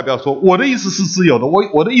那就代表说，我的意思是自由的，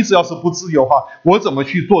我的意思要是不自由的话，我怎么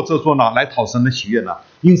去做这做那来讨神的喜悦呢？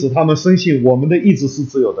因此他们深信我们的意志是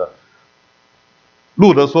自由的。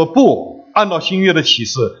路德说不，按照新约的启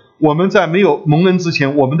示，我们在没有蒙恩之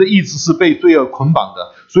前，我们的意志是被罪恶捆绑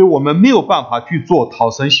的，所以我们没有办法去做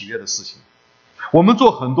讨神喜悦的事情。我们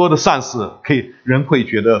做很多的善事，人会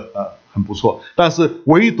觉得很不错，但是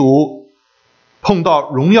唯独碰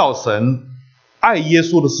到荣耀神、爱耶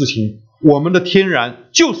稣的事情，我们的天然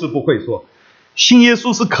就是不会做。信耶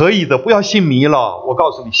稣是可以的，不要信迷了。我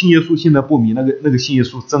告诉你，信耶稣信的不迷，那个信耶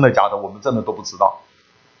稣真的假的，我们真的都不知道。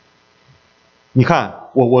你看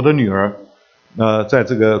我的女儿，在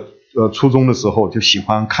这个初中的时候就喜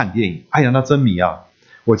欢看电影，哎呀，那真迷啊！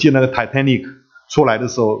我记得那个 Titanic 出来的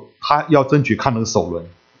时候，她要争取看那个首轮。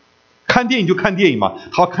看电影就看电影嘛，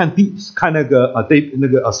她要看那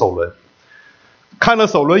个首轮。看了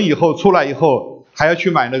首轮以后，出来以后还要去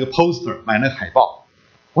买那个 poster， 买那个海报，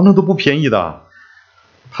那都不便宜的。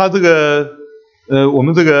她这个我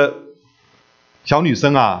们这个小女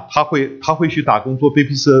生啊，她会去打工做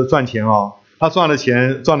babysitter 赚钱哦。她赚了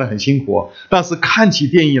钱赚得很辛苦，但是看起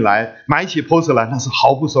电影来，买起 poster 来，那是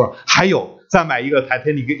毫不手软。还有再买一个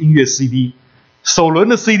Titanic 音乐 CD， 首轮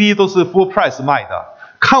的 CD 都是 full price 卖的，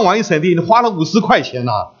看完一场电影花了50块钱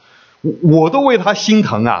啊，我都为她心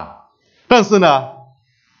疼啊。但是呢，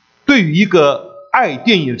对于一个爱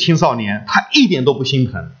电影的青少年，他一点都不心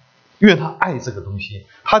疼，因为他爱这个东西。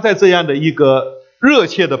他在这样的一个热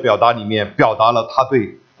切的表达里面，表达了他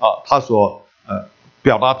对他所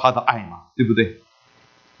表达他的爱嘛，对不对？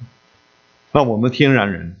那我们天然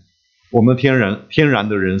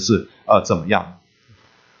的人是怎么样？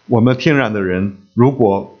我们天然的人如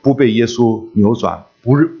果不被耶稣扭转，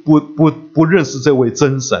不认识这位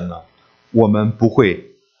真神呢，我们不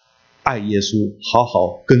会爱耶稣，好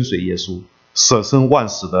好跟随耶稣，舍生忘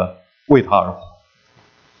死的为他而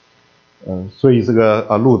活。所以这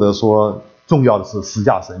个路德说，重要的是十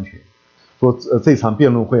架神学。说这场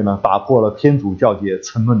辩论会呢，打破了天主教界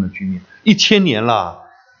沉闷的局面。1000年了，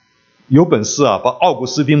有本事把奥古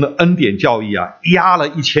斯丁的恩典教义压了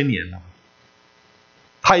1000年了，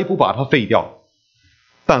他也不把它废掉，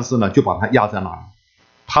但是呢，就把它压在那里。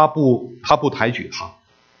他不抬举他，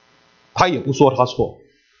他也不说他错，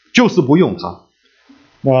就是不用它。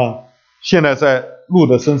那现在在路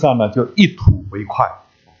德身上呢，就一吐为快。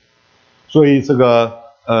所以这个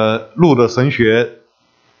路德神学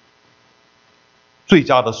最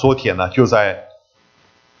佳的说帖呢，就在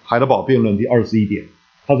海德堡辩论第21点。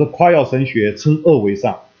他说，夸耀神学称恶为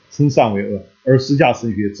善，称善为恶，而十架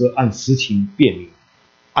神学则按实情辨明，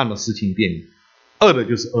按了实情辨明，恶的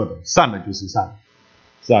就是恶的，善的就是善的，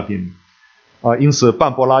是辨明。因此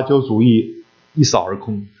半柏拉修主义一扫而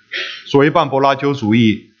空。所谓半柏拉修主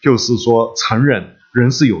义，就是说承认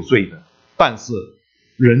人是有罪的，但是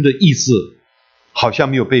人的意志好像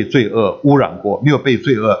没有被罪恶污染过，没有被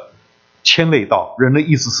罪恶牵累到，人的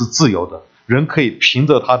意志是自由的，人可以凭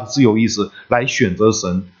着他的自由意志来选择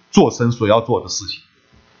神，做神所要做的事情。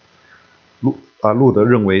路德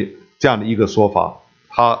认为这样的一个说法，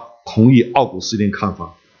他同意奥古斯丁看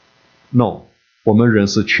法。No， 我们人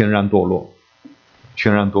是全然堕落，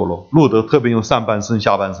全然堕落。路德特别用上半身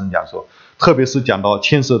下半身讲说，特别是讲到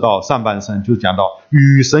牵涉到上半身，就讲到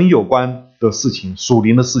与神有关的事情，属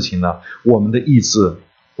灵的事情呢，我们的意志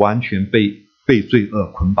完全被罪恶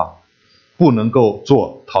捆绑，不能够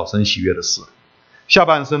做讨神喜悦的事。下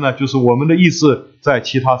半身呢，就是我们的意志在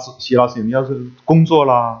其他事情，要是工作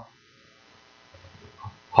啦，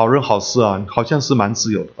好人好事好像是蛮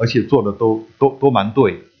自由的，而且做的都蛮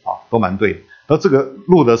对都蛮对。而这个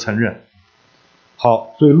路德承认。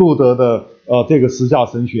好，所以路德的这个十架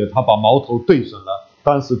神学，他把矛头对准了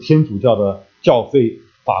当时天主教的教会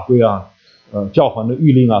法规教皇的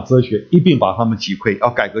谕令哲学，一并把他们击溃，要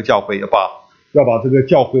改革教会，要把这个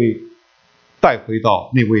教会带回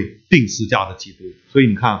到那位钉十架的基督。所以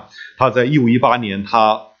你看，他在1518年，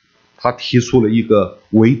他提出了一个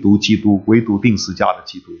唯独基督，唯独钉十架的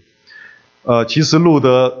基督。其实路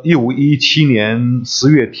德1517年10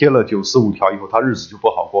月贴了95条以后，他日子就不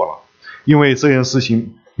好过了，因为这件事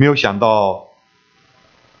情没有想到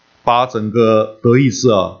把整个德意志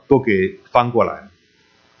都给翻过来，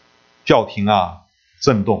教廷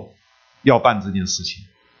震动，要办这件事情，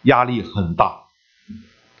压力很大。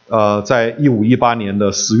在1518年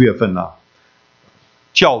的10月份呢，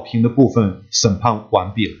教廷的部分审判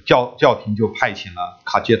完毕了，教廷就派遣了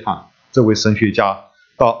卡杰坦这位神学家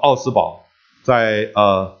到奥斯堡，在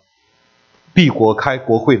帝国开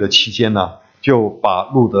国会的期间呢，就把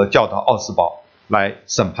路德叫到奥斯堡来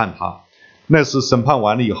审判他。那时审判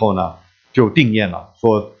完了以后呢，就定验了，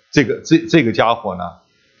说这个家伙呢，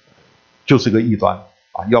就是个异端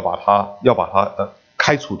要把他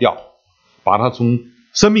开除掉，把他从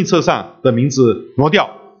生命册上的名字挪掉，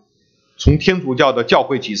从天主教的教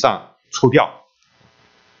会籍上除掉。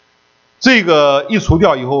这个一除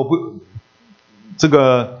掉以后，这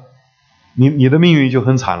个你的命运就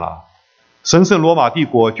很惨了。神圣罗马帝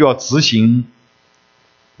国就要执行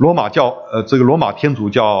罗马天主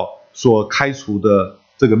教所开除的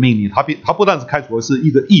这个命令。他不但是开除，而是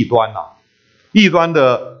一个异端异端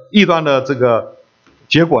的这个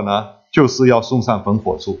结果呢，就是要送上焚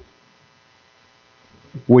火柱，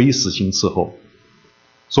唯死刑伺候。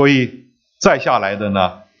所以再下来的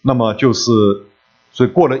呢，那么所以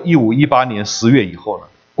过了1518年10月以后呢，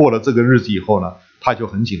过了这个日子以后呢，他就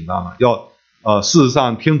很紧张了。事实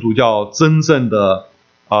上，天主教真正的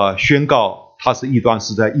宣告他是异端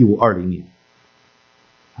是在1520年，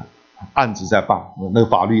案子在办，那个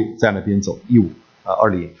法律在那边走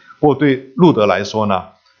，1520年。不过对路德来说呢，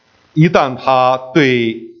一旦他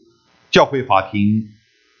对教会法庭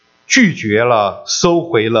拒绝了、收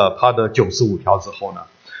回了他的95条之后呢，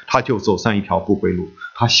他就走上一条不归路，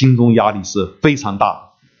他心中压力是非常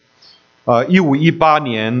大的。1518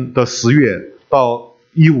年的10月到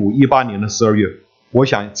1518年的12月，我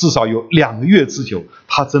想至少有2个月之久，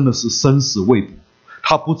他真的是生死未卜，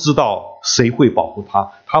他不知道谁会保护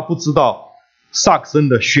他，他不知道萨克森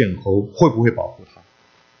的选侯会不会保护他。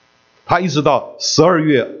他一直到12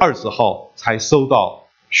月20号才收到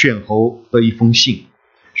选侯的一封信，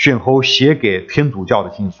选侯写给天主教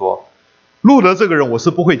的信说，路德这个人我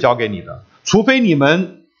是不会交给你的，除非你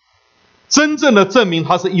们真正的证明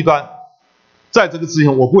他是异端，在这个之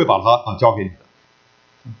前我不会把他交给你的，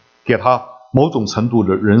给他某种程度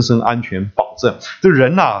的人身安全保证。这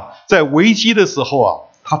人在危机的时候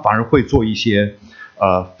他反而会做一些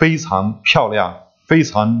非常漂亮、非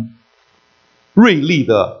常锐利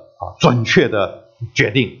的准确的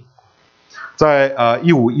决定。在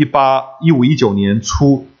1519年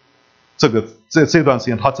初，这段时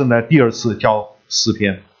间他正在第2次教诗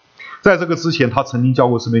篇。在这个之前，他曾经教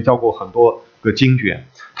过诗篇，教过很多个经卷。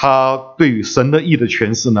他对于神的义的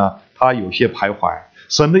诠释呢，他有些徘徊。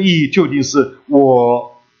神的义究竟是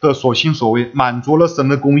我的所心所为满足了神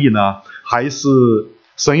的公义呢，还是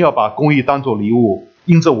神要把公义当作礼物，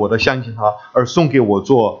因着我的相信他而送给我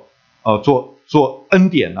做恩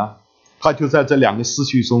典呢？他就在这2个思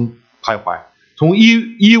绪中徘徊。从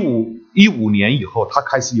1515年以后，他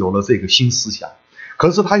开始有了这个新思想，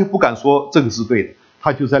可是他又不敢说这个是对的，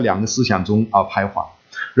他就在2个思想中徘徊。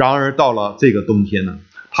然而到了这个冬天呢，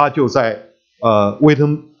他就在威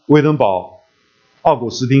登堡奥古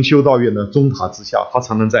斯丁修道院的钟塔之下，他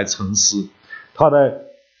常常在沉思。他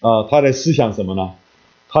在思想什么呢？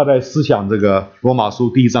他在思想这个罗马书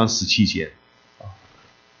第1章17节，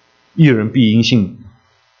义人必因信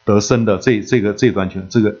得生的这段经，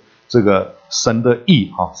这个神的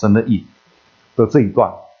义神的义的这一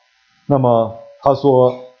段。那么他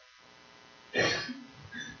说，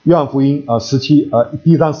约翰福音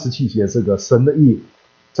第1章17节，这个神的义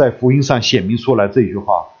在福音上显明出来这句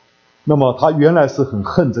话。那么他原来是很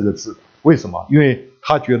恨这个字，为什么？因为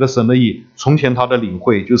他觉得神的义，从前他的领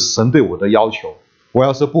会就是神对我的要求，我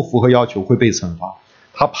要是不符合要求会被惩罚，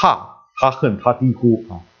他怕，他恨，他低估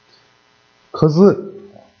可是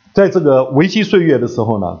在这个危机岁月的时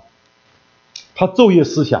候呢，他昼夜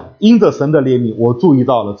思想，因着神的怜悯，我注意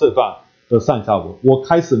到了这段的上下文，我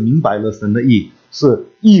开始明白了神的义是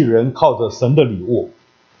义人靠着神的礼物，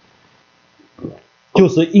就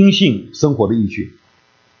是因信生活的依据。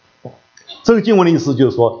这个经文的意思就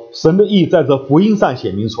是说，神的义在这福音上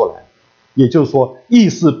显明出来，也就是说，义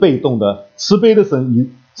是被动的，慈悲的神以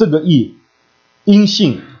这个义因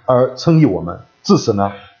信而称义我们。至此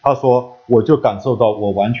呢，他说我就感受到我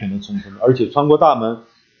完全的重生，而且穿过大门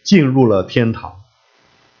进入了天堂。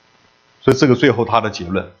所以这个最后他的结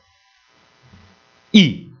论，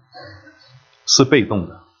义是被动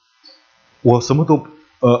的，我什么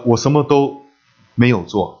都没有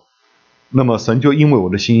做，那么神就因为我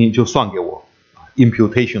的心意就算给我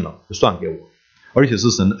 ，imputation 就算给我，而且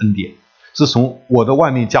是神的恩典，是从我的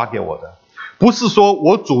外面加给我的，不是说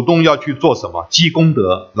我主动要去做什么积功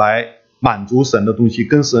德来满足神的东西，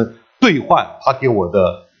跟神兑换他给我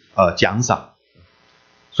的奖赏，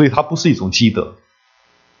所以它不是一种积德。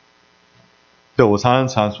对，我常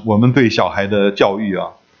我们对小孩的教育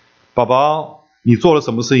啊，宝宝你做了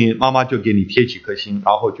什么事情，妈妈就给你贴几颗星，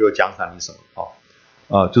然后就奖赏你什么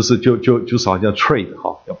就是好像 trade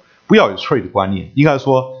哈，不要有 trade 观念，应该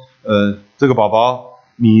说这个宝宝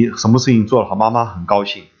你什么事情做得好，妈妈很高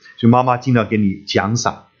兴，所以妈妈尽量给你奖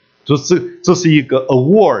赏，就是这是一个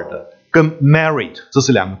award 跟 merit 这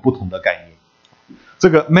是两个不同的概念。这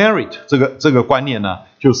个 merit 这个观念呢，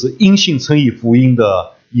就是因信称义福音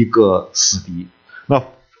的一个死敌。那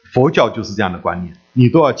佛教就是这样的观念，你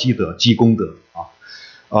都要积德积功德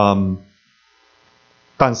啊，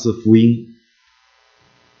但是福音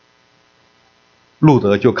路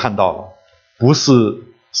德就看到了，不是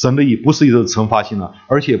神的意，不是一个惩罚性的，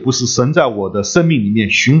而且不是神在我的生命里面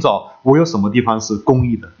寻找我有什么地方是公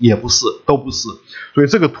义的，也不是，都不是。所以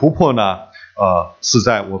这个突破呢，是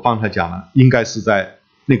在我刚才讲了，应该是在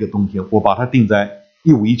那个冬天，我把它定在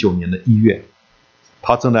1519年的1月，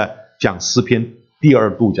他正在讲诗篇第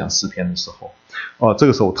二度讲诗篇的时候，这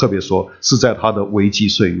个时候特别说是在他的危机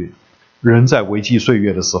岁月，人在危机岁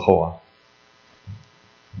月的时候啊，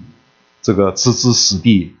这个置之死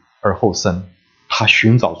地而后生，他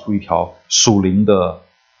寻找出一条属灵的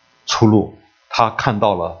出路，他看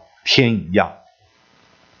到了天一样。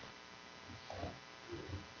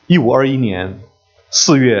1521年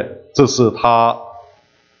4月，这是他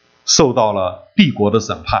受到了帝国的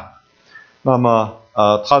审判。那么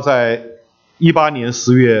他在18年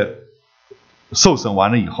10月受审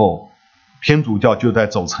完了以后，天主教就在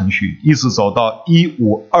走程序，一直走到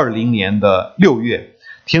1520年的6月，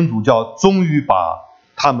天主教终于把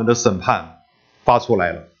他们的审判发出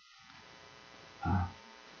来了。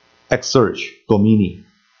Exsurge Domini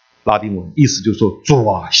拉丁文意思就是说主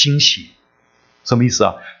啊兴起，什么意思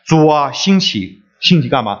啊？主啊兴起，兴起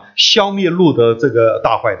干嘛？消灭路德这个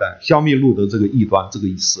大坏蛋，消灭路德这个异端，这个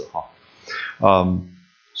意思哈。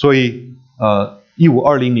所以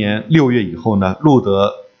1520年6月以后呢，路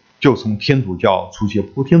德就从天主教出去，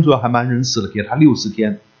不过天主教还蛮仁慈的，给他60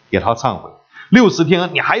天，给他忏悔，60天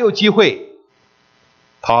你还有机会。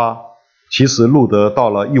其实路德到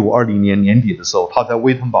了1520年年底的时候，他在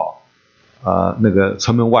威登堡那个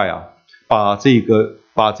城门外啊，把这个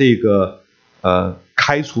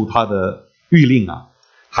开除他的谕令啊，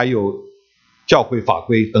还有教会法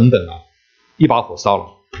规等等啊，一把火烧了，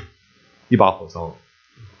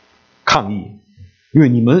抗议，因为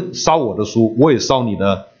你们烧我的书，我也烧你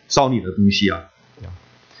的东西啊。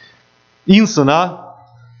因此呢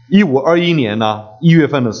，1521年呢1月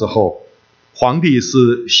份的时候，皇帝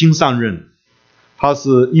是新上任，他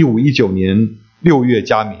是1519年6月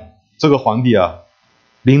加冕。这个皇帝啊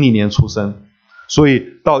，00年出生，所以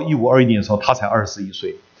到1521年的时候他才21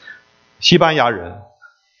岁。西班牙人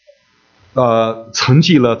承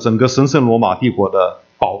继了整个神圣罗马帝国的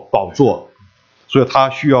宝座，所以他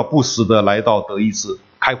需要不时的来到德意志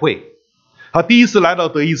开会。他第一次来到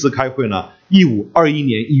德意志开会呢，1521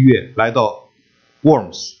年1月来到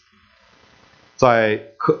Worms， 在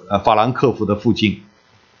法兰克福的附近，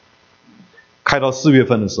开到4月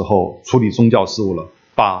份的时候处理宗教事务了，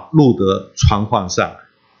把路德传唤上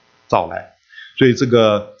召来。所以这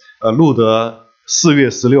个路德4月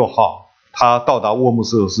16号他到达沃姆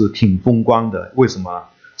斯是挺风光的，为什么？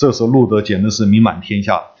这时候路德简直是名满天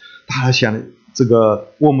下，大家想这个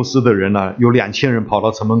沃姆斯的人呢，有2000人跑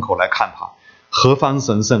到城门口来看他，何方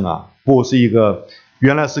神圣啊！不过是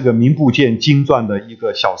原来是个名不见经传的一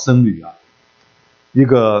个小僧侣啊，一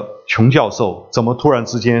个穷教授，怎么突然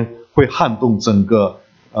之间会撼动整个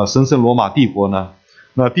神圣罗马帝国呢？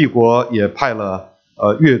那帝国也派了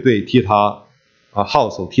乐队替他号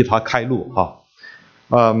手替他开路哈。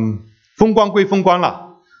风光归风光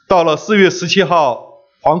了，到了4月17号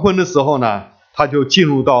黄昏的时候呢，他就进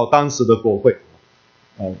入到当时的国会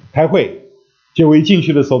开会。结果一进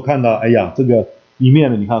去的时候看到，哎呀，这个里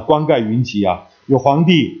面呢，你看冠盖云集啊，有皇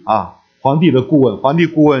帝啊，皇帝的顾问，皇帝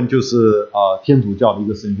顾问就是天主教的一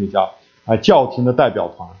个神学家，教廷的代表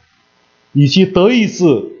团，以及德意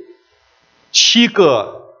志7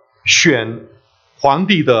个选皇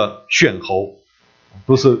帝的选侯，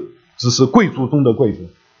只是贵族中的贵族，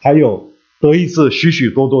还有德意志许许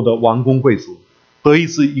多多的王公贵族，德意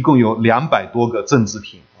志一共有200多个政治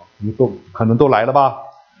品，你可能都来了吧？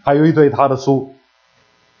还有一堆他的书，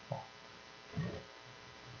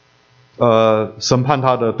审判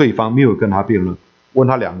他的对方没有跟他辩论，问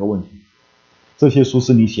他2个问题：这些书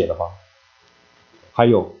是你写的吧？还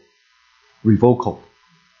有 revoke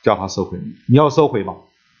叫他收回，你要收回吧？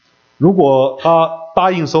如果他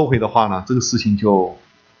答应收回的话呢，这个事情就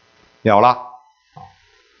了了。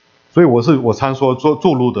所以我常说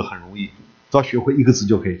做路德很容易，只要学会一个字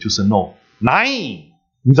就可以，就是 no。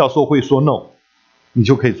你只要说会说 no， 你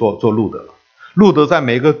就可以做路德了。路德在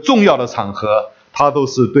每个重要的场合，他都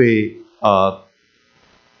是对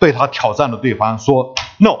他挑战的对方说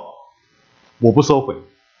no， 我不收回，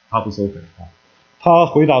他不收回。他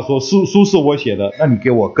回答说书是我写的，那你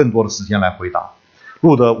给我更多的时间来回答。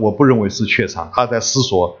路德我不认为是怯场，他在思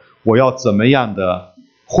索我要怎么样的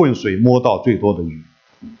浑水摸到最多的鱼。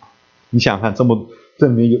你想想看，这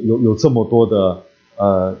里面有这么多的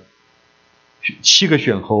7个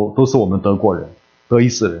选侯都是我们德国人、德意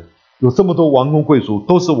志人，有这么多王公贵族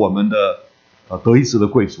都是我们的德意志的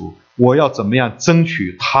贵族，我要怎么样争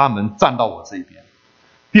取他们站到我这一边？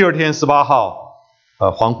第二天18号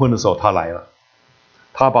黄昏的时候他来了，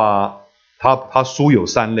他书有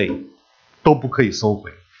3类都不可以收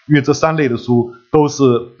回，因为这3类的书都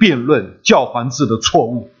是辩论教皇制的错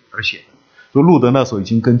误而写的。所以路德那时候已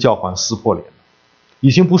经跟教皇撕破脸了，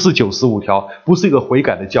已经不是95条，不是一个悔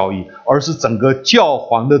改的教义，而是整个教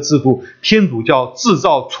皇的制度，天主教制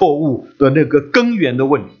造错误的那个根源的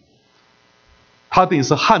问题。他等于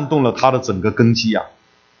是撼动了他的整个根基啊，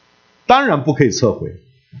当然不可以撤回。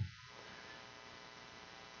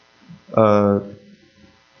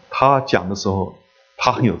他讲的时候，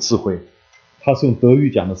他很有智慧，他是用德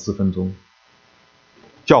语讲了4分钟，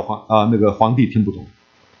皇帝听不懂，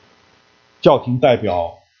教廷代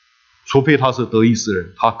表，除非他是德意志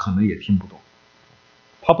人，他可能也听不懂。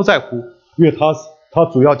他不在乎，因为他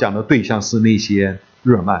主要讲的对象是那些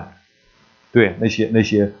日耳曼，对，那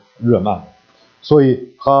些日耳曼。所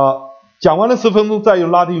以他讲完了10分钟，再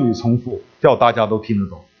用拉丁语重复，叫大家都听得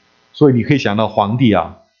懂。所以你可以想到皇帝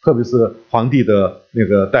啊，特别是皇帝的那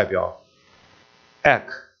个代表 Eck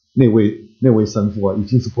那位神父啊，已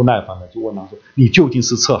经是不耐烦了，就问他说：“你究竟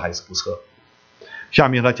是撤还是不撤？”下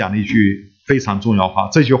面他讲了一句非常重要话，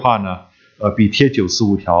这句话呢，比贴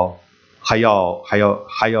95条还要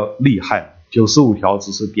厉害。95条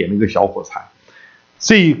只是点了一个小火柴，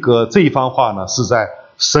这一番话呢，是在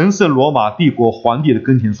神圣罗马帝国皇帝的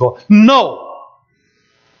跟前说 no。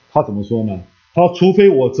他怎么说呢？他除非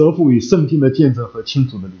我折服于圣经的见证和清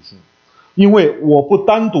楚的理性，因为我不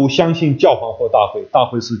单独相信教皇或大会，大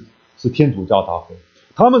会是天主教大会，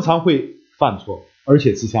他们常会犯错，而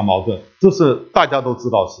且自相矛盾，这是大家都知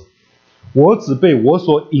道事。我只被我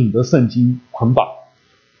所引的圣经捆绑，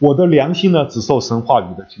我的良心呢，只受神话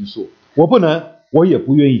语的拘束。我也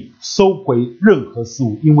不愿意收回任何事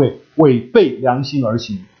物，因为违背良心而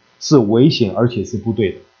行是危险而且是不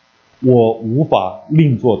对的。我无法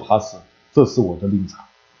另作他事，这是我的立场。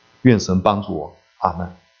愿神帮助我，阿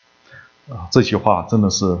们。这句话真的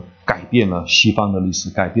是改变了西方的历史，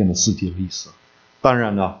改变了世界历史，当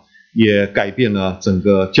然呢，也改变了整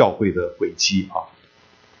个教会的轨迹啊。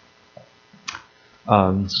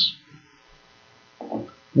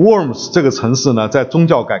Worms 这个城市呢，在宗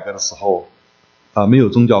教改革的时候没有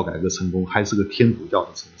宗教改革成功，还是个天主教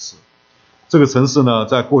的城市。这个城市呢，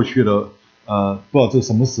在过去的不知道这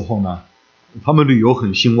什么时候呢，他们旅游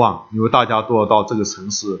很兴旺，因为大家都要到这个城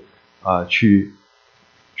市去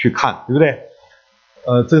看，对不对？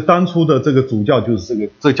这当初的这个主教就是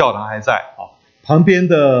这个教堂还在旁边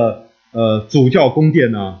的主教宫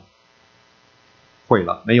殿呢毁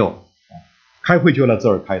了，没有，开会就在这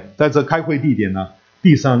儿开的，在这开会地点呢，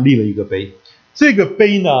地上立了一个碑。这个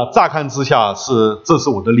碑呢，乍看之下这是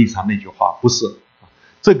我的立场那句话，不是。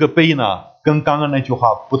这个碑呢，跟刚刚那句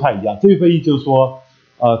话不太一样。这个碑就是说，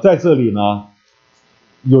在这里呢，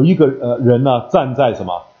有一个人呢站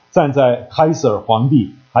在开始尔皇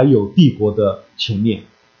帝还有帝国的前面，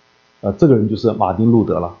这个人就是马丁路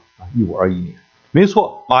德了，1521年，没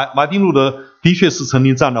错，马丁路德的确是曾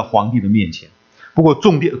经站在皇帝的面前。不过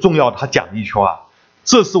重要他讲了一句话，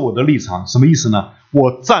这是我的立场，什么意思呢？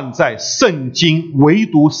我站在圣经，唯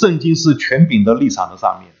独圣经是权柄的立场的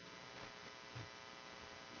上面。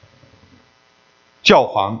教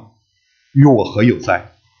皇与我何有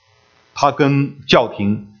哉？他跟教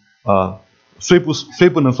廷虽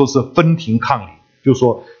不能说是分庭抗礼，就是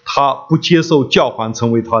说他不接受教皇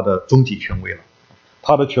成为他的终极权威了，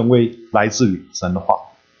他的权威来自于神的话。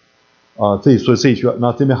这一句，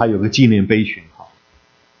那这边还有个纪念碑群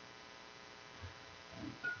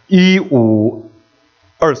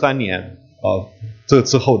1523年这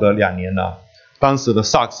之后的2年呢，当时的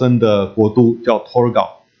萨克森的国都叫托尔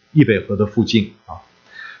高，易北河的附近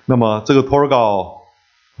那么这个托尔高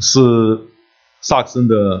是萨克森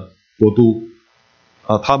的国都，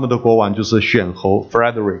他们的国王就是选侯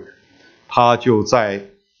Frederick， 他就在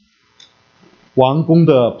王宫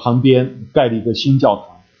的旁边盖了一个新教堂。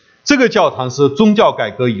这个教堂是宗教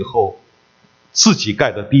改革以后自己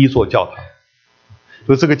盖的第一座教堂，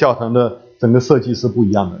所以这个教堂的整个设计是不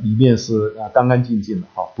一样的，里面是干干净净的，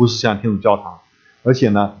不是像天主教堂。而且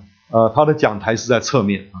呢，它的讲台是在侧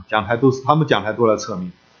面，他们讲台都在侧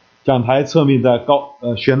面，讲台侧面在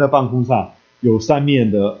悬在半空上有3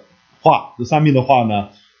面的画，这3面的画呢，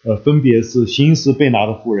分别是行尸被拿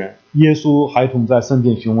的妇人、耶稣孩童在圣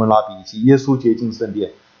殿询问拉比以及耶稣洁净圣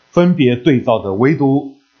殿，分别对照的唯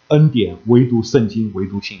独恩典、唯独圣经、唯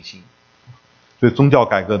独信心。所以宗教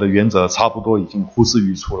改革的原则差不多已经呼之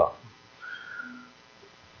欲出了。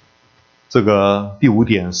这个第5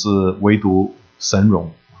点是唯独神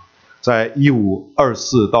荣。在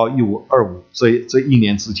1524到1525这一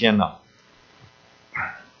年之间呢，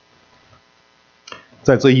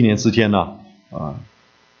在这一年之间呢，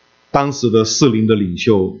当时的士林的领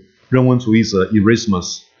袖人文主义者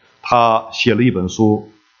Erasmus， 他写了一本书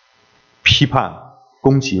批判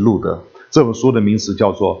攻击路德，这本书的名字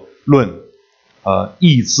叫做《论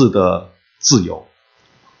意志的自由》。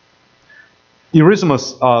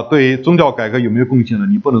Erasmus 对宗教改革有没有贡献呢？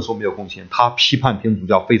你不能说没有贡献，他批判天主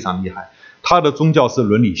教非常厉害，他的宗教是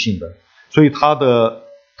伦理性的，所以他的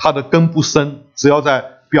根不深，只要在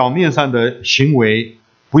表面上的行为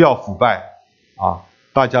不要腐败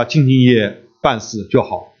大家兢兢业业办事就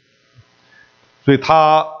好。所以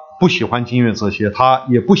他不喜欢经验哲学，他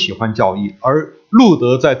也不喜欢教义。而路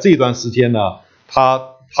德在这段时间呢，他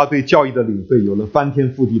对教义的领会有了翻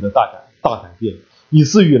天覆地的大改变，以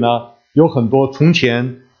至于呢，有很多从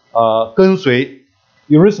前跟随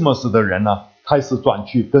Erasmus 的人呢，开始转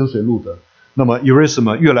去跟随路德。那么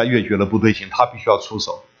Erasmus 越来越觉得不对劲，他必须要出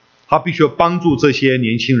手，他必须要帮助这些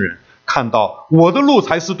年轻人看到我的路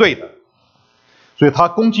才是对的。所以他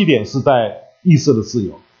攻击点是在意识的自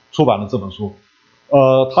由，出版了这本书。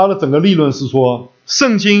他的整个立论是说，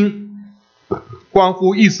圣经关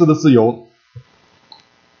乎意识的自由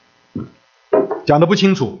讲得不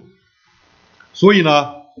清楚，所以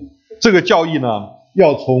呢，这个教义呢，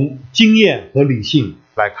要从经验和理性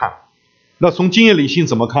来看。那从经验理性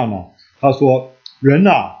怎么看呢？他说，人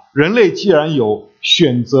类既然有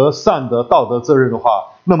选择善的道德责任的话，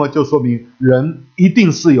那么就说明人一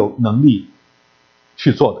定是有能力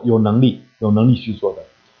去做的，有能力去做的。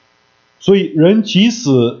所以人即使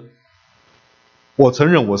我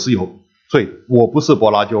承认我是有罪的，我不是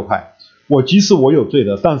柏拉修派，即使我有罪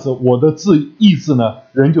的，但是我的意志呢，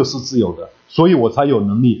仍旧是自由的，所以我才有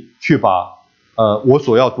能力去把我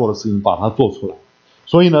所要做的事情把它做出来。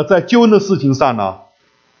所以呢，在救恩的事情上呢，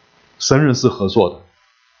神人是合作的。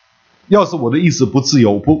要是我的意志不自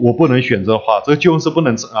由，我不能选择的话，这个救恩是不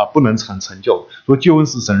能成就的。所以救恩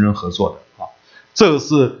是神人合作的这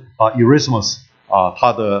是Erasmus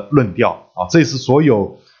他的论调这是所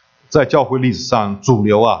有在教会历史上主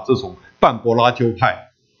流这种半柏拉修派、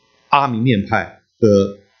阿明念派的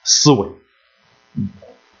思维。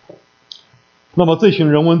那么这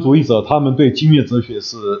群人文主义者，他们对经验哲学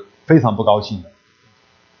是非常不高兴的。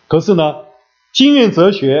可是呢，经验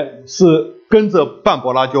哲学是跟着半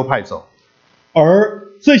柏拉修派走，而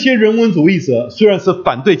这些人文主义者虽然是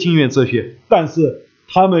反对经验哲学，但是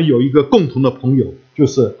他们有一个共同的朋友，就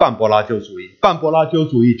是半柏拉修主义。半柏拉修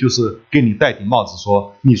主义就是给你戴顶帽子，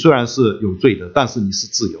说你虽然是有罪的，但是你是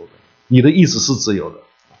自由的，你的意志是自由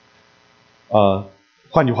的。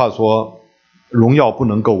换句话说，荣耀不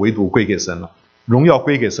能够唯独归给神了。荣耀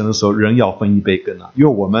归给神的时候，人要分一杯羹因为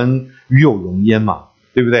我们与有荣焉嘛，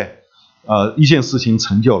对不对？一件事情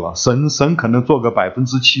成就了，神可能做个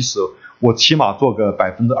70%，我起码做个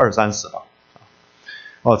20-30%吧。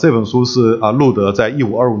这本书是路德在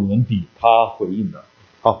1525年底他回应的。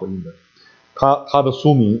他的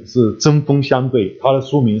书名是针锋相对，他的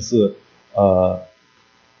书名是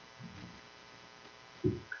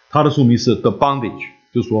The Bondage，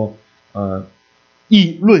 就是说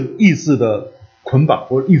论意志的捆绑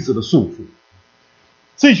或意志的束缚。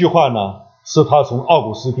这句话呢，是他从奥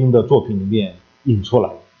古斯丁的作品里面引出来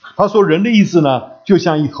的。他说人的意志呢，就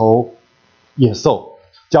像一头野兽，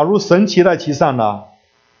假如神骑在其上呢，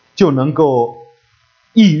就能够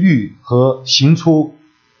抑郁和行出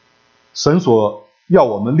神所要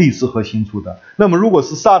我们立志和行出的。那么如果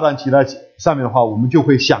是撒旦骑在上面的话，我们就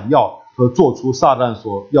会想要和做出撒旦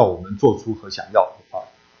所要我们做出和想要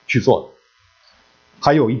去做的。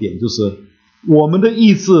还有一点就是，我们的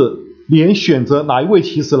意志连选择哪一位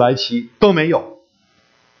骑士来骑都没有。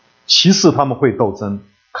骑士他们会斗争，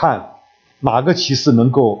看哪个骑士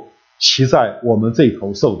能够骑在我们这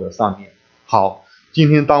头兽的上面。好，今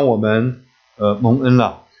天当我们蒙恩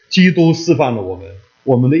了，基督释放了我们，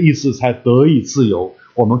我们的意志才得以自由，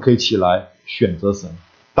我们可以起来选择神。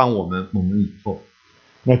当我们蒙恩以后，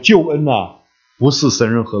那救恩啊，不是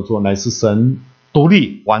神人合作，乃是神独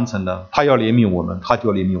立完成的。他要怜悯我们，他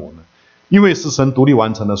就怜悯我们，因为是神独立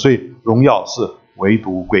完成的，所以荣耀是唯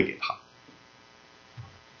独归给他。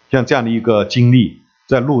像这样的一个经历，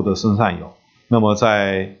在路德身上有。那么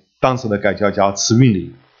在当时的改教家慈运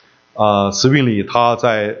里，慈运里他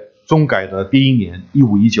在中改的第一年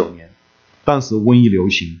1519年，当时瘟疫流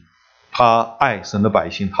行，他爱神的百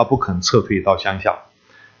姓，他不肯撤退到乡下，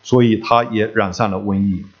所以他也染上了瘟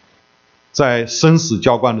疫。在生死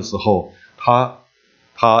交关的时候，他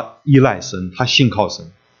依赖神，他信靠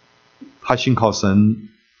神，他信靠神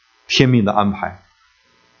天命的安排，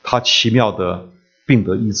他奇妙的病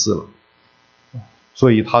得医治了，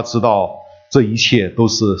所以他知道这一切都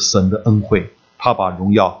是神的恩惠，他把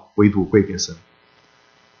荣耀唯独归给神。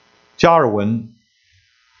加尔文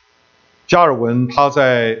他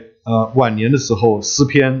在晚年的时候，诗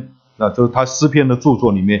篇就是他诗篇的著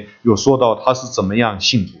作里面有说到他是怎么样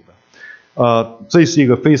信主的。这是一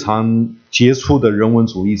个非常杰出的人文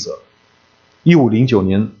主义者，1509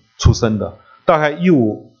年出生的，大概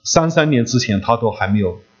1533年之前他都还没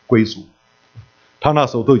有归主。他那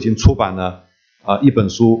时候都已经出版了一本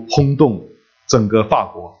书，轰动整个法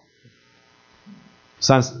国。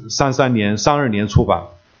32年出版，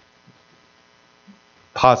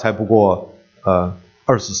他才不过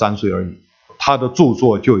23岁而已，他的著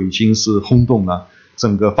作就已经是轰动了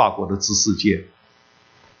整个法国的知识界。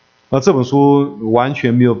那这本书完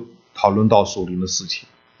全没有讨论到属灵的事情。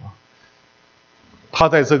他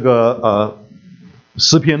在这个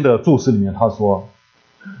诗篇的注释里面，他说，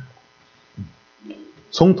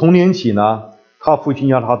从童年起呢，他父亲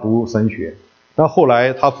要他读神学，但后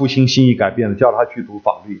来他父亲心意改变了，叫他去读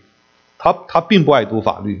法律。他并不爱读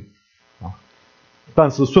法律但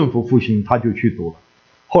是顺服父亲，他就去读了。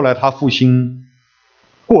后来他父亲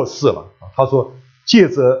过世了，他说借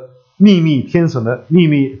着秘密天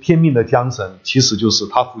命的缰绳，其实就是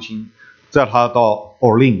他父亲在他到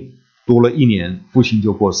奥林读了1年，父亲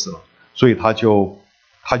就过世了，所以他就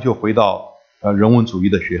回到人文主义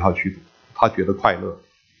的学校去读，他觉得快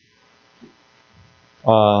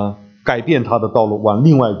乐，改变他的道路，往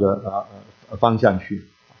另外一个方向去。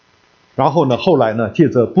然后呢，后来呢，借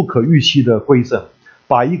着不可预期的归正，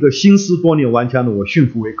把一个心思多年顽强的我驯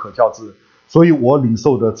服为可教之。所以我领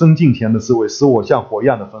受的真敬虔的智慧，使我像火一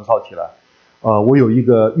样的焚烧起来。我有一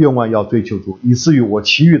个愿望要追求主，以至于我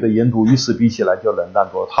其余的研读与此比起来就冷淡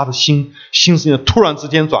多了。他的心思突然之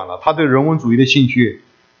间转了，他对人文主义的兴趣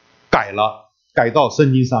改到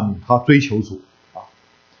圣经上面，他追求主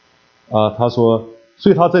他说，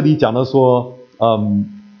所以他这里讲的说，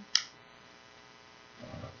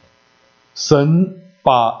神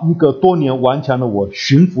把一个多年顽强的我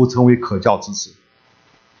驯服成为可教之子，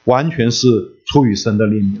完全是出于神的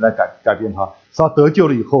怜悯来改变他。他得救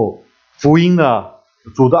了以后，福音呢，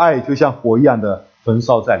主的爱就像火一样的焚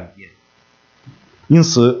烧在里面。因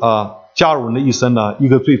此加尔文的一生呢，一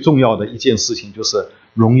个最重要的一件事情就是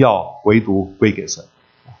荣耀唯独归给神。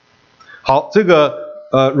好，这个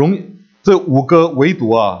这5个唯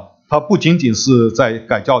独它不仅仅是在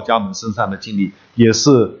改教家们身上的经历，也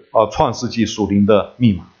是创世纪属灵的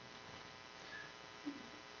密码。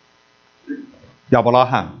亚伯拉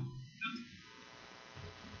罕，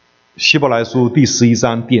希伯来书第11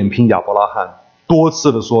章点评亚伯拉罕，多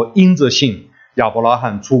次的说，因着信亚伯拉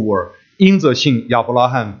罕出乌尔，因着信亚伯拉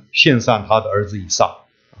罕献上他的儿子以撒。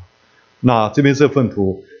那这边这份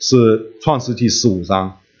图是创世纪15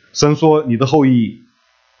章，神说你的后裔，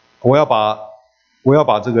我要把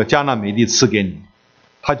这个迦南美地赐给你。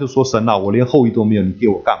他就说，神我连后裔都没有，你给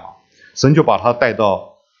我干嘛？神就把他带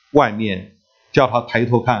到外面，叫他抬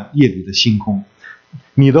头看夜里的星空，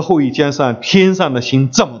你的后裔将像天上的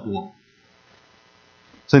星这么多。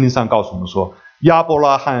圣经上告诉我们说，亚伯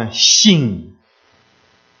拉罕信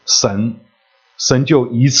神，神就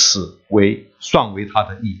以此算为他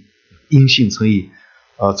的义，因信称义。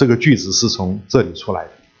这个句子是从这里出来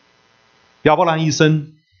的。亚伯拉罕一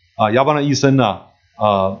生呢，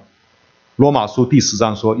罗马书第10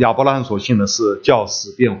章说，亚伯拉罕所信的是叫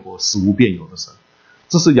死变活，死无变有的神。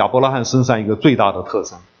这是亚伯拉罕身上一个最大的特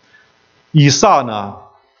征。以撒呢，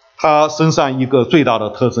他身上一个最大的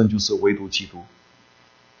特征就是唯独基督。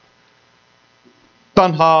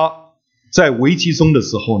当他在危机中的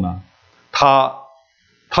时候呢，他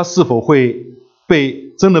是否会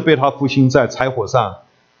真的被他父亲在柴火上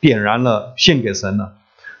点燃了献给神呢？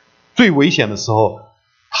最危险的时候，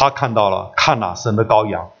他看哪神的羔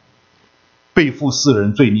羊背负世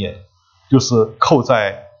人罪孽，就是扣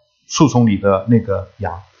在树丛里的那个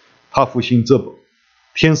羊。他父亲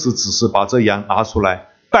天使只是把这羊拿出来，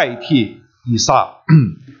代替以撒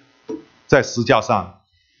在石架上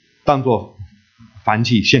当作燔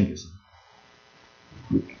祭献给神。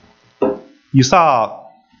以撒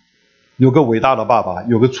有个伟大的爸爸，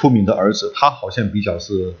有个出名的儿子，他好像比较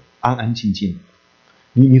是安安静静的。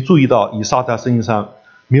你注意到以撒在圣经上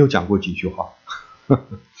没有讲过几句话。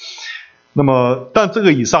那么，但这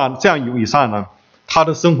个以撒呢，他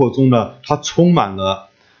的生活中呢，他充满了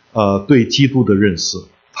对基督的认识。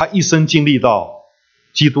他一生经历到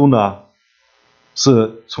基督呢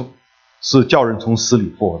是叫人从死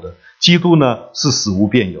里复活的，基督呢是死无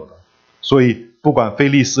变有的。所以不管非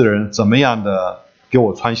利士人怎么样的给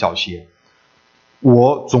我穿小鞋，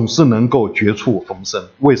我总是能够绝处逢生。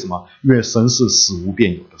为什么？因为神是死无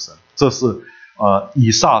变有的神。这是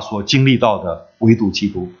以撒所经历到的，唯独基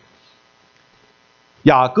督。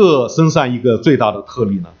雅各身上一个最大的特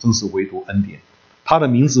例呢，正是唯独恩典。他的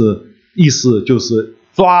名字意思就是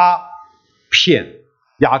抓骗。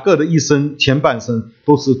雅各的一生前半生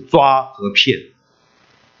都是抓和骗。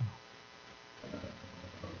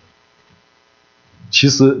其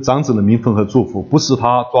实长子的名分和祝福不是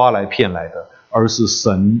他抓来骗来的，而是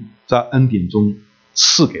神在恩典中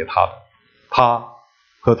赐给他的。他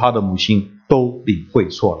和他的母亲都领会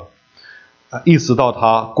错了，一直到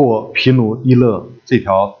他过皮努伊勒这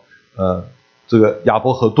条这个亚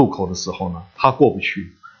伯河渡口的时候呢，他过不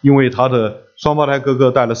去，因为他的双胞胎哥哥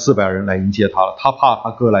带了400人来迎接他了，他怕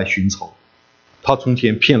他哥来寻仇。他从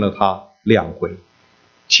前骗了他2回，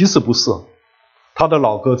其实不是，他的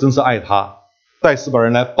老哥真是爱他，带400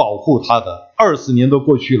人来保护他的。20年都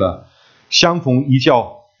过去了，相逢一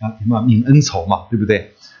笑泯恩仇嘛，对不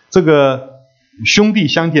对？这个兄弟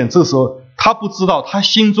相见，这时候他不知道他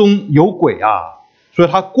心中有鬼啊，所以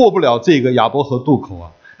他过不了这个亚伯河渡口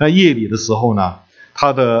啊。那夜里的时候呢，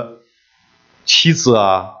他的妻子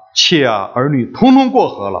啊、妾啊、儿女通通过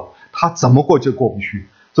河了，他怎么过就过不去。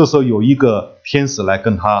这时候有一个天使来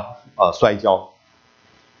跟他摔跤，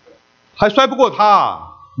还摔不过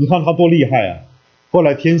他，你看他多厉害啊！后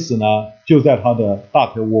来天使呢就在他的大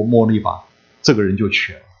腿窝摸了一把，这个人就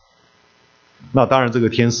瘸了。那当然这个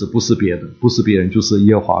天使不是别人，就是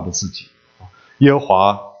耶和华的自己。耶和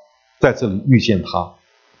华在这里遇见他，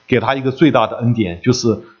给他一个最大的恩典，就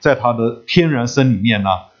是在他的天然身里面呢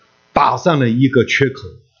打上了一个缺口，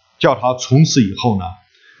叫他从此以后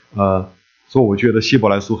呢所以我觉得希伯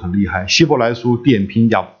来书很厉害。希伯来书点评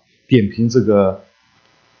这个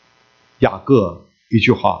雅各一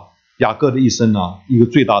句话，雅各的一生呢，一个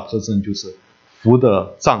最大特征就是扶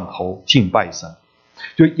着杖头敬拜神。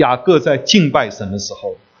就雅各在敬拜神的时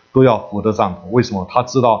候都要扶着杖头，为什么？他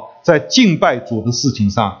知道在敬拜主的事情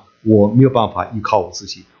上，我没有办法依靠我自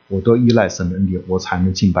己，我都依赖神的恩典，我才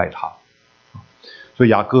能敬拜他。所以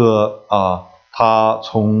雅各他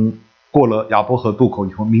从过了亚伯河渡口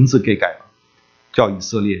以后，名字给改了，叫以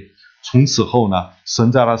色列。从此后呢，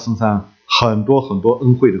神在他身上很多很多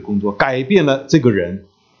恩惠的工作，改变了这个人。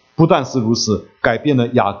不但是如此，改变了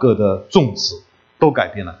雅各的众子，都改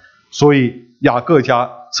变了。所以雅各家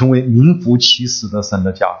成为名副其实的神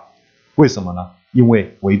的家。为什么呢？因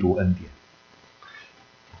为唯独恩典。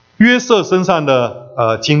约瑟身上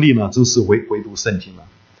的经历呢，真是唯独圣经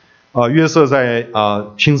了。约瑟在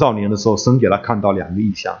青少年的时候，神给他看到2个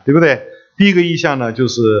异象，对不对？第一个异象呢，就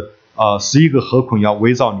是11个河捆要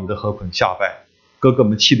围绕你的河捆下拜，哥哥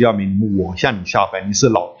们气得要命，我向你下拜，你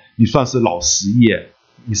算是老10耶，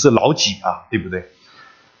你是老几啊，对不对？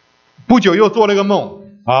不久又做了个梦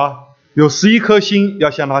有11颗星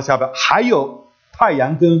要向他下拜，还有太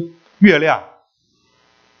阳跟月亮。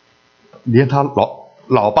连他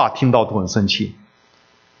老爸听到都很生气，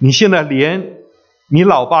你现在连你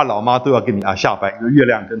老爸老妈都要给你下拜，因为月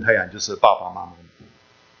亮跟太阳就是爸爸妈妈。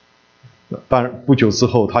当然不久之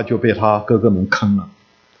后他就被他哥哥们坑了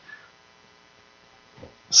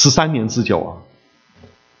，13年之久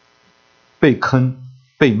被坑、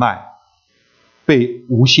被卖、被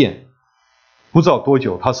诬陷，不知道多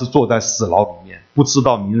久，他是坐在死牢里面，不知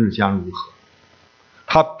道明日将如何。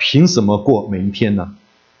他凭什么过每一天呢？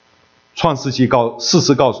创世纪事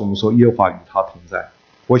实告诉我们说，耶和华与他同在。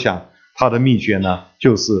我想他的秘诀呢，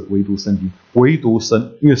就是唯独圣经，唯独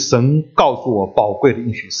神，因为神告诉我宝贵的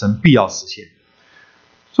应许，神必要实现。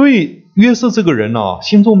所以约瑟这个人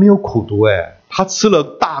心中没有苦毒他吃了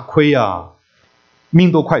大亏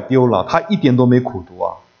命都快丢了，他一点都没苦毒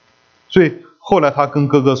所以后来他跟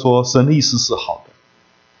哥哥说，神的意思是好的，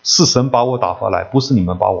是神把我打发来，不是你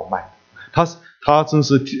们把我卖的。他真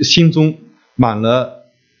是心中满了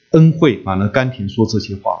恩惠，满了甘甜，说这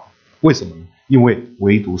些话。为什么呢？因为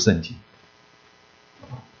唯独圣经。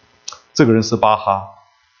这个人是巴哈，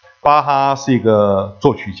巴哈是一个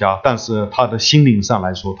作曲家，但是他的心灵上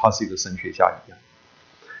来说，他是一个神学家一样。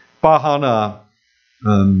巴哈呢，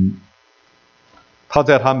他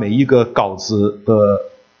在他每一个稿子的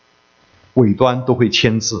尾端都会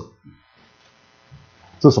签字。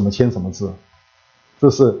这什么签什么字？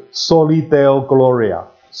这是 Soli Deo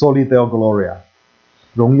Gloria，Soli Deo Gloria，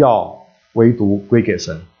 荣耀唯独归给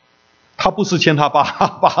神。他不是签他巴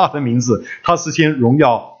哈的名字，他是签荣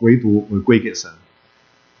耀唯独归给神。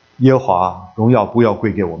耶和华，荣耀不要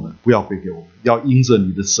归给我们，不要归给我们，要因着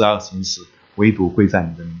你的慈爱行使，唯独归在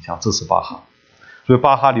你的名下。这是巴哈。所以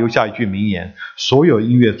巴哈留下一句名言：所有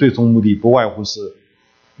音乐最终目的不外乎是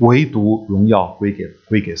唯独荣耀归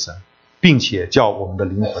给神，并且叫我们的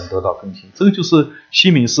灵魂得到更新。这个就是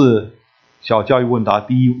西敏寺小教育问答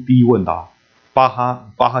第一问答。巴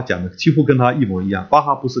哈讲的几乎跟他一模一样。巴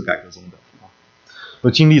哈不是改革宗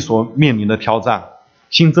的，经历所面临的挑战，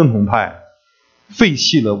新正统派废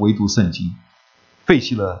弃了唯独圣经，废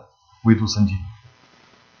弃了唯独圣经。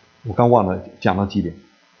我刚忘了讲到几点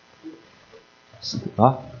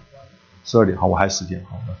？12点，好，我还有时间，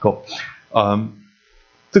好，够。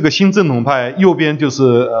这个新正统派右边就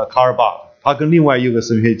是卡尔巴，他跟另外一个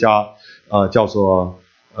神学家叫做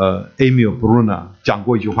Emil Brunner 讲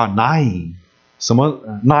过一句话 ，nine 什么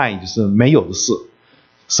nine 就是没有的事，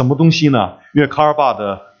什么东西呢？因为卡尔巴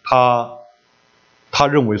的他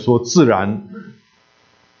认为说自然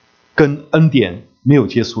跟恩典没有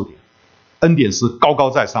接触点，恩典是高高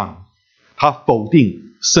在上，他否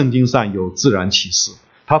定圣经上有自然启示，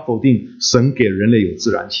他否定神给人类有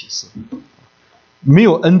自然启示。没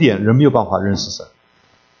有恩典，人没有办法认识神。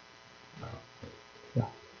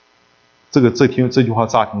这句话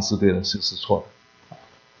乍听是对的，是错的。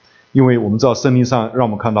因为我们知道圣经上让我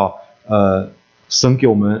们看到，神给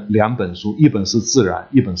我们2本书，一本是自然，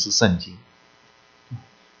一本是圣经。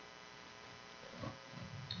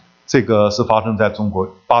这个是发生在中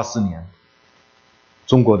国80年，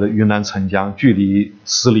中国的云南澄江，距离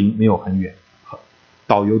石林没有很远，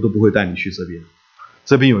导游都不会带你去这边。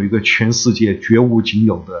这边有一个全世界绝无仅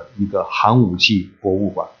有的一个寒武纪博物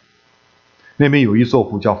馆，那边有一座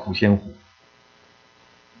湖叫抚仙湖。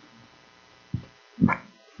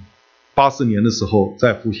80年的时候，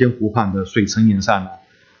在抚仙湖畔的水层岩上呢，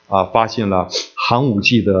发现了寒武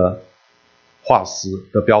纪的化石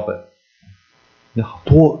的标本。有好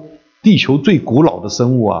多地球最古老的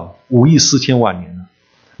生物啊，5亿4千万年了。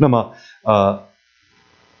那么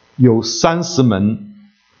有30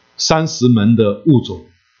门的物种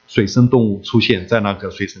水生动物出现在那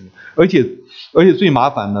个水层，而且最麻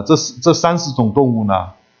烦的，这30种动物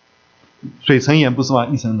呢，水层岩不是吗？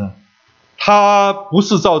一层呢，它不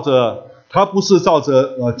是照着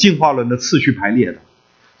进化论的次序排列的。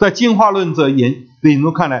在进化论者眼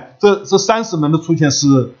中看来，这30门的出现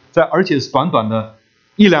是在，而且是短短的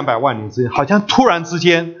100-200万年之间，好像突然之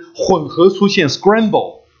间混合出现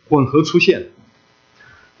scramble 混合出现。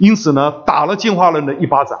因此呢，打了进化论的一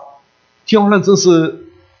巴掌。进化论真是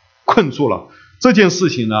困住了这件事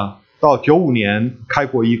情呢。到95年开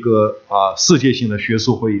过一个世界性的学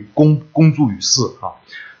术会议，公诸于世啊。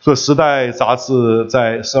所以《时代》杂志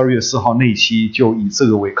在12月4号那期就以这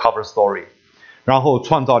个为 cover story， 然后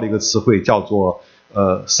创造了一个词汇叫做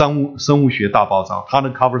生物学大爆炸。它的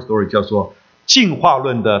cover story 叫做进化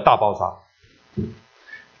论的大爆炸。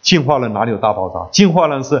进化论哪里有大爆炸？进化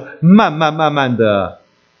论是慢慢的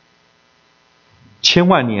千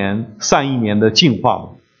万年、上亿年的进化，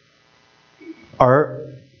而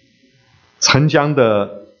澄江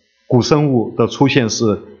的古生物的出现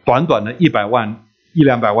是短短的100万、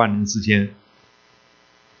100-200万年之间，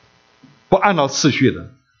不按照次序的，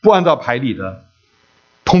不按照排列的，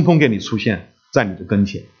通通给你出现在你的跟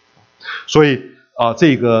前。所以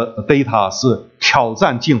这个 data 是挑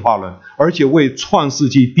战进化论，而且为创世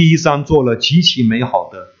纪第1章做了极其美好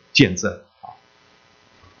的见证。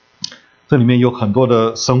这里面有很多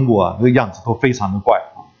的生物这个样子都非常的怪。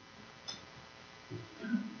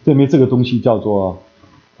这里面这个东西叫做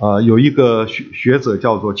有一个学者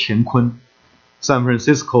叫做钱坤，San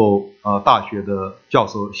Francisco 大学的教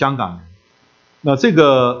授，香港人。那这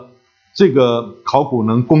个考古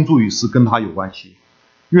能公诸于世跟他有关系，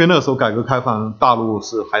因为那时候改革开放，大陆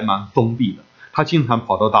是还蛮封闭的，他经常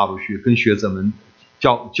跑到大陆去跟学者们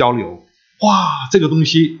交流。哇，这个东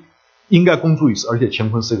西应该公诸于世，而且钱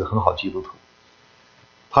坤是一个很好基督徒，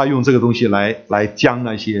他用这个东西来将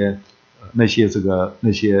那些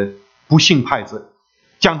不信派者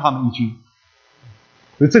将他们一军。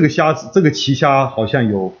所以这个虾子，这个奇虾好像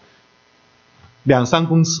有2-3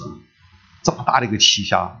公尺这么大的一个奇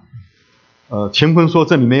虾。钱坤说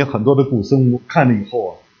这里面有很多的古生物，看了以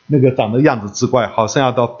后那个长得样子之怪，好像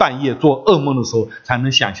要到半夜做噩梦的时候才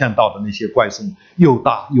能想象到的那些怪兽，又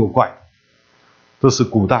大又怪，都是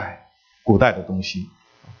古代的东西。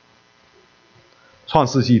创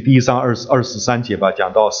世纪第1章23节吧，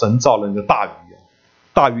讲到神造了那个大鱼，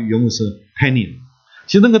大鱼原文是 Panim。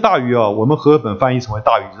其实那个大鱼啊，我们和合本翻译成为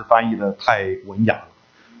大鱼是翻译的太文雅了，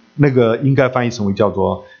那个应该翻译成为叫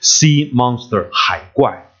做 Sea Monster 海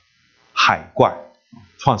怪。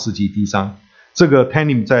创世纪第1章，这个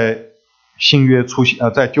Panim 在新约出现，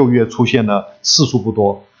在旧约出现的次数不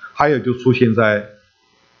多，还有就出现在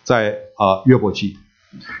约伯记。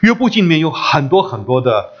约伯记里面有很多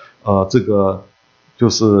的这个就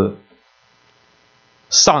是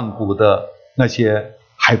上古的那些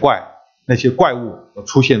海怪、那些怪物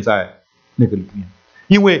出现在那个里面，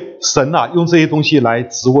因为神用这些东西来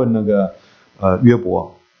质问那个约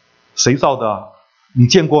伯，谁造的？你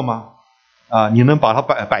见过吗？你能把它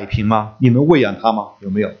摆平吗？你能喂养它吗？有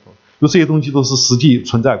没有？就这些东西都是实际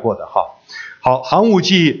存在过的哈。好，航母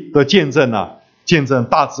记的见证呢，见证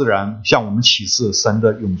大自然向我们启示神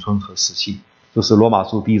的永存和实性，就是罗马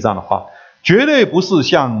书第1章的话，绝对不是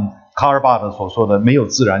像卡尔巴特所说的没有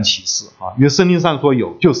自然启示啊，因为圣经上说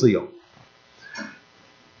有就是有。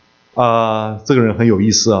这个人很有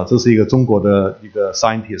意思啊，这是一个中国的一个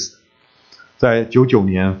scientist， 在99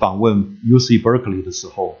年访问 UC Berkeley 的时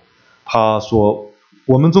候，他说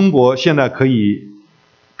我们中国现在可以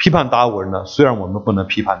批判达尔文了，虽然我们不能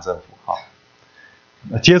批判政府啊。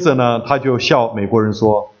接着呢，他就笑美国人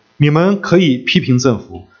说，你们可以批评政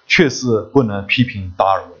府，却是不能批评达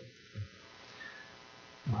尔文。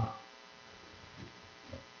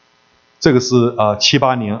这个是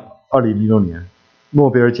78年2006年诺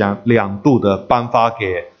贝尔奖2度的颁发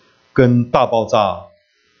给跟大爆炸，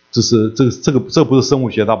这不是生物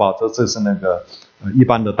学大爆炸，这是那个一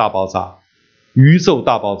般的大爆炸，宇宙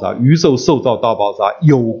大爆炸、宇宙受造大爆炸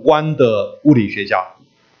有关的物理学家，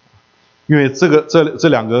因为这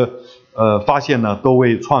两个发现呢，都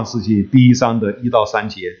为创世纪第1章的1到3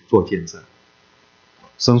节做见证。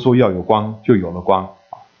神说要有光，就有了光。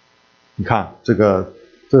你看这个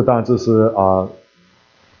当然这是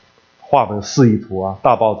画的示意图啊，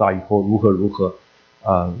大爆炸以后如何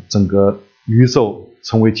整个宇宙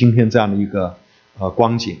成为今天这样的一个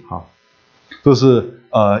光景啊。这是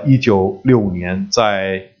1965年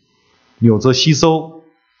在纽泽西州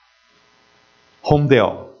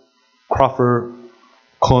Homedale Crawford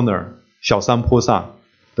Corner 小山坡上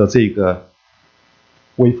的这个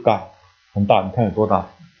waveguide 很大，你看有多大？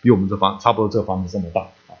比我们这房差不多这房子这么大，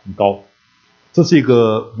很高。这是一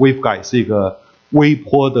个 waveguide， 是一个微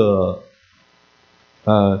波的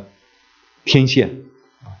天线，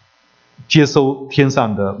接收天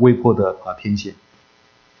上的微波的天线。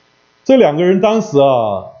这两个人当时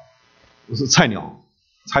是菜鸟，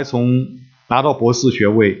才从拿到博士学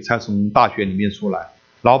位，才从大学里面出来。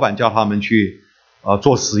老板叫他们去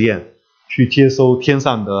做实验，去接收天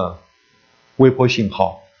上的微波信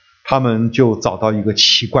号，他们就找到一个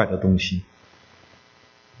奇怪的东西，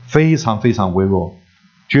非常微弱，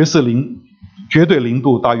绝对零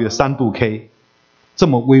度大约3度 K， 这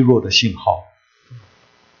么微弱的信号。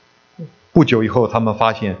不久以后，他们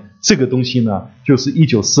发现这个东西呢，就是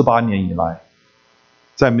1948年以来，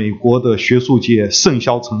在美国的学术界盛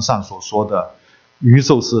嚣尘上所说的宇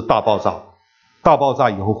宙是大爆炸。大爆炸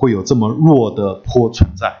以后会有这么弱的波存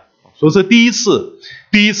在，所以这第一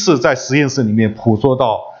次在实验室里面捕捉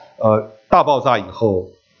到大爆炸以后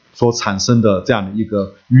所产生的这样的一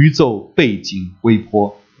个宇宙背景微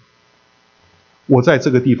波。我在这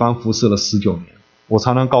个地方服侍了19年，我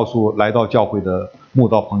常常告诉来到教会的慕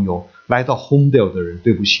道朋友，来到 Homedale 的人，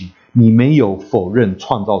对不起，你没有否认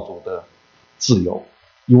创造主的自由，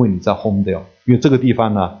因为你在 Homedale， 因为这个地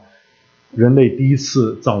方呢，人类第一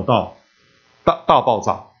次找到大爆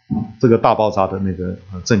炸，这个大爆炸的那个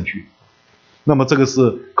证据。那么这个是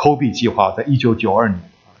Kobe 计划，在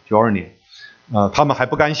1992年，他们还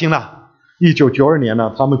不甘心呢。1992年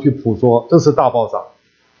呢，他们去捕捉，这是大爆炸，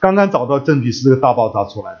刚刚找到证据是这个大爆炸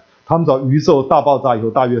出来的。他们找宇宙大爆炸以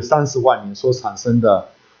后大约30万年所产生的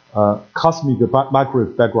cosmic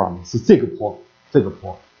microwave background 是这个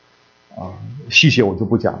波，细节我就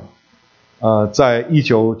不讲了。在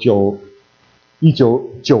1992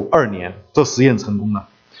年，这实验成功了。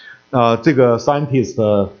这个 scientist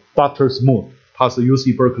Dr. Smoot， 他是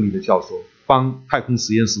UC Berkeley 的教授，帮太空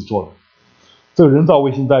实验室做的。这个人造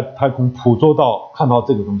卫星在太空捕捉到看到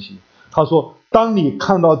这个东西，他说，当你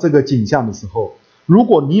看到这个景象的时候，如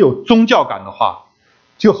果你有宗教感的话，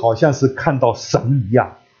就好像是看到神一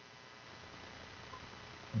样。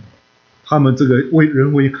他们这个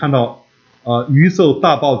人为看到宇宙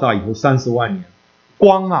大爆炸以后30万年，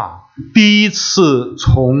光啊，第一次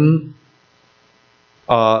从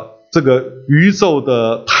这个宇宙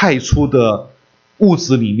的太初的物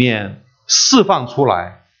质里面释放出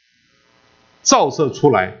来，照射出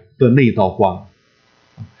来的那道光，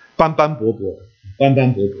斑斑驳驳，斑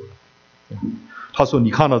斑驳驳。他说：“你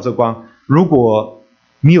看到这光，如果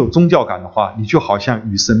你有宗教感的话，你就好像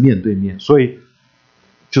与神面对面。”所以，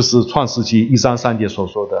就是创世纪1章3节所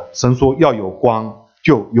说的，神说要有光，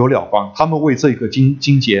就有了光。他们为这个经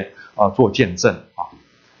节做见证啊。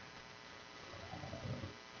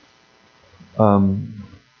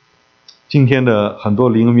今天的很多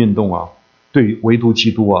灵恩运动啊，对唯独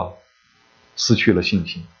基督啊失去了信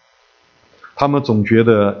心。他们总觉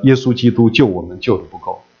得耶稣基督救我们救的不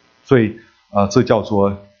够，所以这叫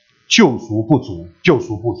做救赎不足，救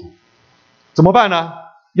赎不足。怎么办呢？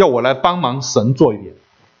要我来帮忙神做一点。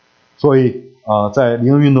所以在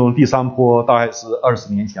灵恩运动第3波，大概是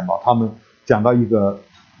20年前吧，他们讲到一个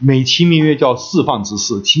美其名曰叫释放之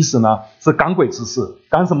事，其实呢是赶鬼之事。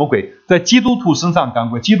赶什么鬼？在基督徒身上赶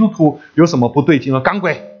鬼。基督徒有什么不对劲了？赶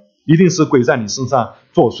鬼，一定是鬼在你身上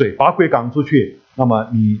作祟，把鬼赶出去，那么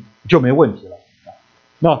你就没问题了。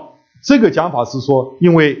那这个讲法是说，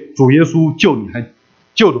因为主耶稣救你还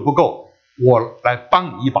救的不够，我来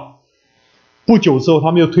帮你一把。不久之后，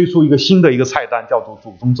他们又推出一个新的菜单，叫做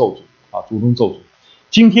祖宗咒诅祖宗咒诅。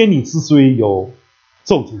今天你之所以有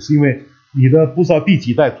咒诅，是因为你的不知道第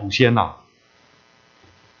几代祖先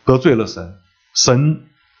得罪了神，神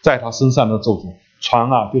在他身上的咒诅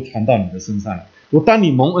就传到你的身上来。当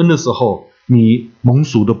你蒙恩的时候，你蒙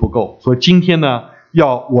赎的不够，所以今天呢，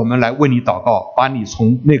要我们来为你祷告，把你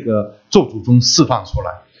从那个咒诅中释放出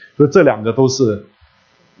来。所以这两个都是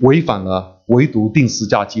违反了唯独定十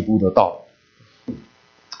架基督的道理，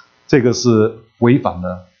这个是违反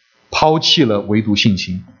了，抛弃了唯独信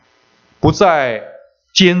心，不再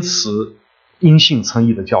坚持因信称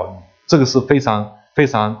义的教育，这个是非常非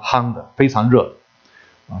常夯的，非常热的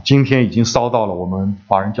今天已经烧到了我们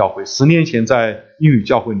华人教会。10年前在英语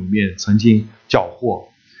教会里面曾经缴获，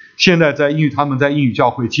现在他们在英语教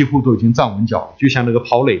会几乎都已经站稳脚了，就像那个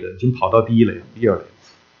跑垒的已经跑到第1垒、第2垒。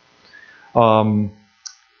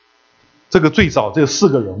这个最早这4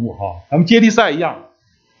个人物他们接力赛一样。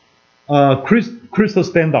Christer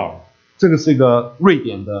Stendal 这个是一个瑞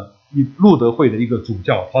典的路德会的一个主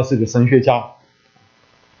教，他是一个神学家，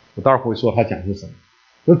我待会儿会说他讲些什么。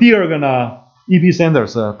那第2个呢 E.B.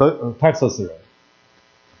 Sanders Texas 人。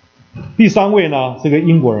第3位呢是个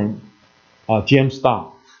英国人James Dunn。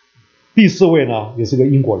第4位呢也是个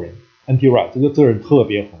英国人 N.T. Wright， 这个人特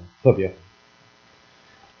别红，特别红。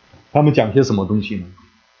他们讲些什么东西呢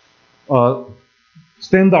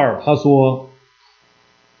？Stendal 他说，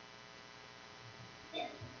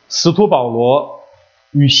使徒保罗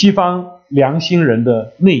与西方良心人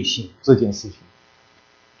的内信这件事情，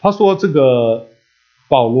他说这个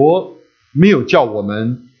保罗没有叫我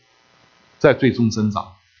们在罪中挣扎。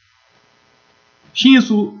信耶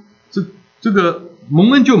稣这个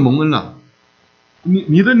蒙恩就蒙恩了，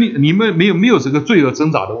你们没有这个罪恶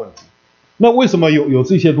挣扎的问题。那为什么有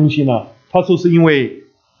这些东西呢？他说是因为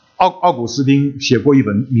奥古斯丁写过一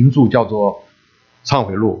本名著叫做《忏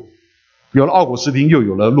悔录》，有了奥古斯丁又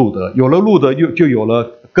有了路德，有了路德就有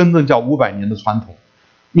了更正教500年的传统。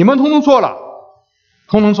你们通通错了，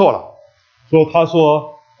通通错了。他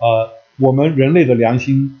说我们人类的良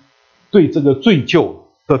心对这个罪疚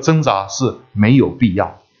的挣扎是没有必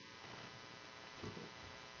要。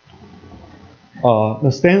那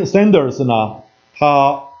Sanders 呢，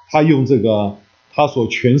他用这个他所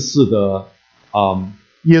诠释的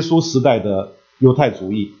耶稣时代的犹太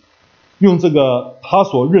主义，用这个他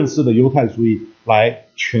所认识的犹太主义来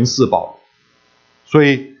诠释保罗。所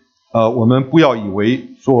以我们不要以为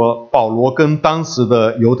说保罗跟当时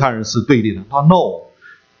的犹太人是对立的。No，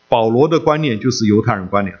 保罗的观念就是犹太人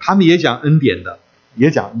观念，他们也讲恩典的，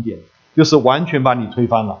就是完全把你推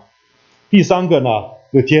翻了。第3个呢，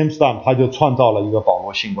这个 James Dunn 他就创造了一个保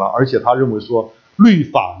罗性观，而且他认为说律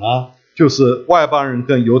法呢就是外邦人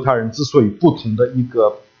跟犹太人之所以不同的一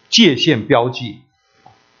个界限标记。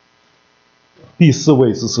第4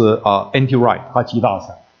位就是N.T. Wright， 他极大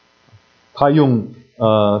才，他用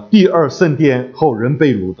第2圣殿后人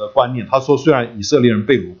被掳的观念。他说虽然以色列人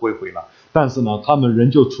被掳归回了，但是呢他们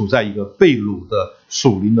仍旧处在一个被掳的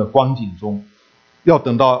属灵的光景中，要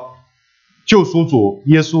等到救赎主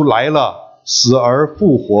耶稣来了，死而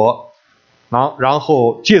复活，然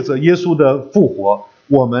后借着耶稣的复活，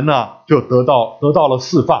我们呢就得到了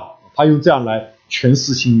释放。他用这样来诠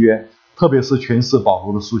释新约，特别是诠释保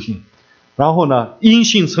罗的书信。然后呢，因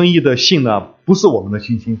信称义的信呢，不是我们的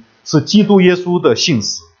信心，是基督耶稣的信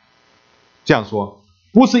实。这样说，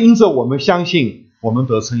不是因着我们相信我们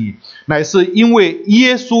得称义，乃是因为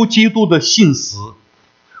耶稣基督的信实，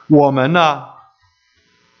我们呢，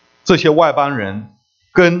这些外邦人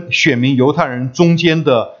跟选民犹太人中间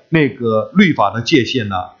的那个律法的界限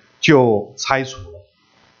呢，就拆除了。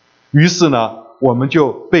于是呢，我们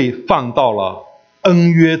就被放到了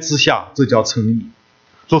恩约之下，这叫称义。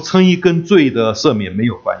说称义跟罪的赦免没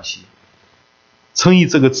有关系。称义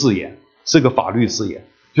这个字眼是个法律字眼，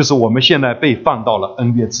就是我们现在被放到了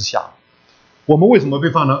恩约之下。我们为什么被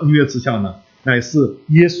放到恩约之下呢？乃是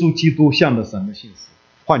耶稣基督向着神的信实。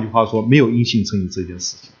换句话说，没有因信称义这件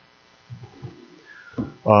事情。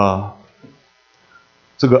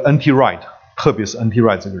这个 N.T. Wright， 特别是 N.T.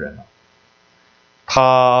 Wright 这个人，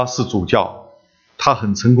他是主教，他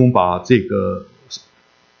很成功把这个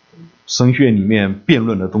神学里面辩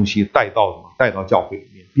论的东西带到教会里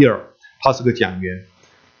面。第二，他是个讲员，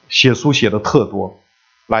写书写的特多，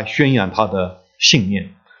来宣扬他的信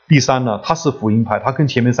念。第三呢，他是福音派，他跟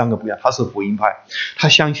前面三个不一样，他是福音派，他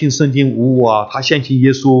相信圣经无误啊，他相信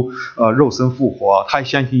耶稣肉身复活啊，他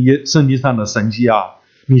相信圣经上的神迹啊，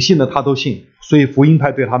你信的他都信，所以福音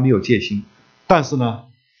派对他没有戒心。但是呢，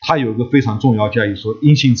他有一个非常重要教义，说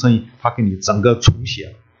因信称义，他给你整个重写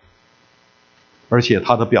了，而且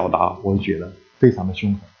他的表达我觉得非常的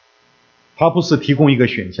凶狠。他不是提供一个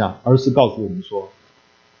选项，而是告诉我们说，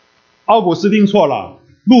奥古斯丁错了，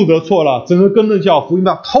路德错了，整个更正教福音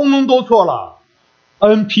派通通都错了。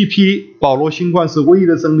NPP 保罗新观是唯一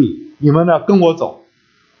的真理，你们呢跟我走，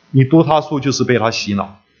你读他书就是被他洗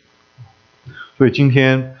脑。所以今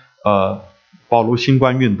天保罗新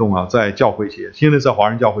观运动啊，在教会界，现在在华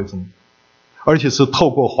人教会中，而且是透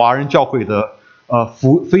过华人教会的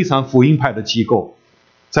非常福音派的机构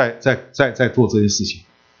在做这些事情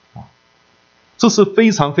啊，这是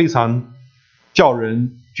非常非常叫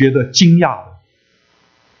人觉得惊讶的。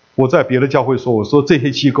我在别的教会说，我说这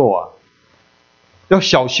些机构啊，要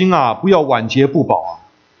小心啊，不要晚节不保啊，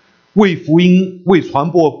为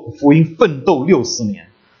传播福音奋斗60年，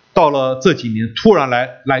到了这几年突然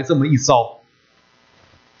来这么一招，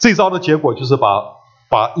这招的结果就是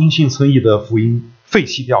把因信称义的福音废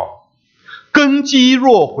弃掉了。根基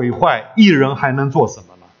若毁坏，义人还能做什么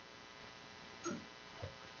呢？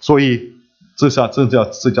所以这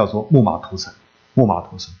叫做木马屠城，木马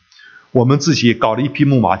屠城。我们自己搞了一批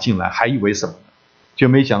木马进来，还以为什么呢？就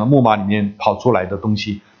没想到木马里面跑出来的东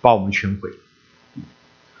西把我们全毁。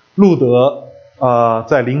路德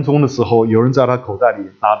在临终的时候，有人在他口袋里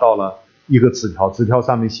拿到了一个纸条，纸条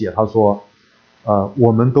上面写，他说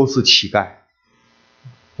我们都是乞丐，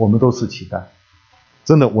我们都是乞丐。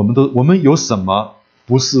真的，我们有什么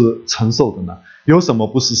不是承受的呢？有什么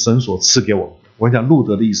不是神所赐给我们的？我讲路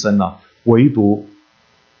德的一生呢，唯独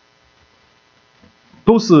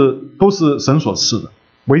都是神所赐的，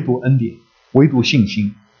唯独恩典，唯独信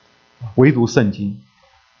心，唯独圣经，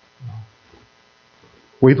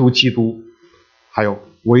唯独基督，还有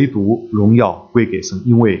唯独荣耀归给神，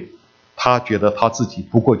因为他觉得他自己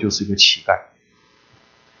不过就是一个乞丐。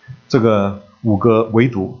这个五个唯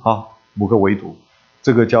独，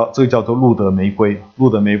这个叫做路德玫瑰。路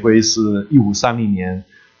德玫瑰是1530年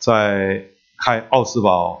在开奥斯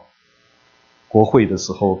堡国会的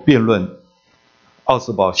时候辩论奥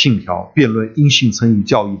斯堡信条，辩论因信称义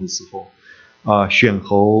教义的时候，选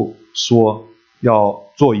侯说要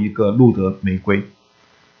做一个路德玫瑰，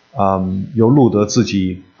由路德自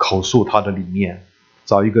己口述他的理念，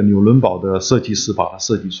找一个纽伦堡的设计师把它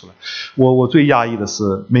设计出来。我最讶异的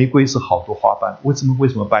是，玫瑰是好多花瓣，为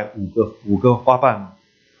什么摆五个花瓣呢？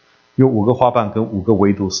有5个花瓣跟5个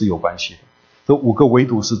唯独是有关系的。这5个唯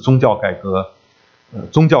独是宗教改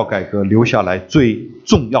革留下来最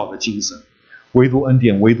重要的精神。唯独恩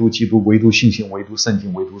典，唯独基督，唯独信心，唯独圣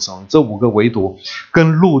经，唯独神。这5个唯独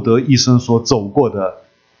跟路德一生所走过的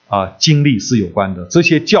经历是有关的。这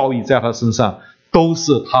些教义在他身上都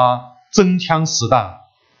是他真枪实弹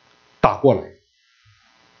打过来。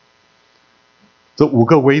这5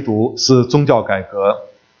个唯独是宗教改革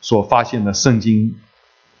所发现的圣经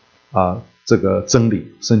这个真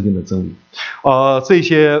理，圣经的真理。这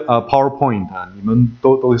些PowerPoint 你们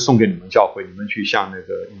都送给你们教会，你们去向那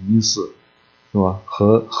个影音室是吧？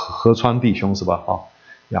河川弟兄是吧？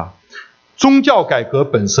宗教改革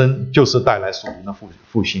本身就是带来属灵的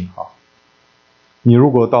复兴啊。你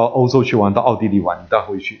如果到欧洲去玩，到奥地利玩，你待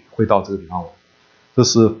会会到这个地方玩，这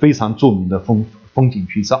是非常著名的风景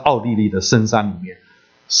区，在奥地利的深山里面，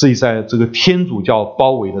是在这个天主教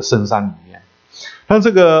包围的深山里面。但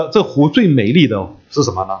这湖最美丽的是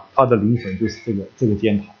什么呢？它的灵魂就是这个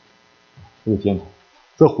尖塔，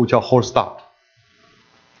这湖叫 Hallstatt。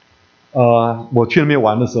我去那边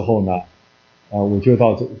玩的时候呢，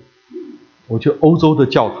我就欧洲的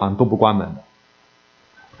教堂都不关门的，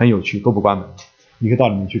很有趣，都不关门，你可以到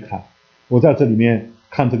里面去看。我在这里面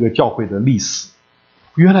看这个教会的历史，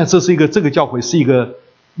原来这个教会是一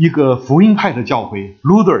个福音派的教会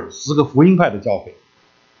 ，Luther 是个福音派的教会。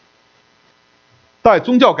在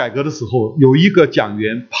宗教改革的时候，有一个讲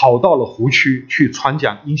员跑到了湖区去传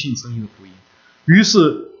讲因信称义的福音，于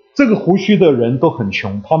是这个湖区的人都很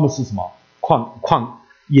穷，他们是什么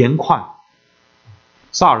盐矿，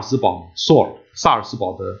萨尔斯堡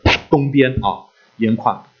的东边啊，盐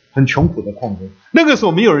矿，很穷苦的矿工。那个时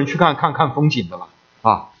候没有人去看风景的了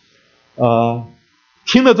啊。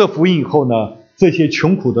听了这福音以后呢，这些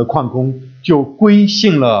穷苦的矿工就归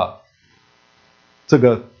信了这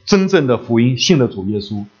个真正的福音，信了主耶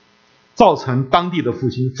稣，造成当地的复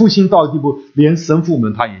兴到地步，连神父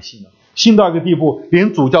们他也信了，信到一个地步，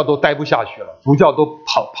连主教都待不下去了，主教都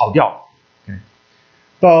跑掉。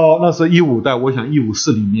到那是我想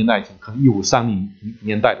1540年代前，可能1530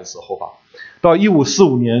年代的时候吧。到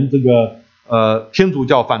1545年，这个天主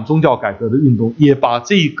教反宗教改革的运动也把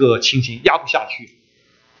这个情形压不下去。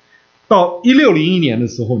到1601年的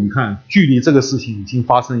时候，你看，距离这个事情已经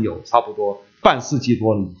发生有差不多半世纪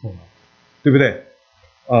多了以后了，对不对？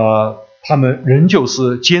他们仍旧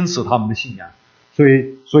是坚持他们的信仰，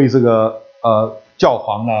所以这个教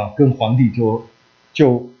皇呢跟皇帝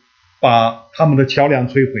就把他们的桥梁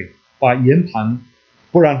摧毁，把盐盘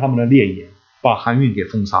不让他们的列盐，把航运给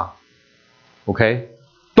封杀 ，OK，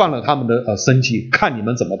 断了他们的生计，看你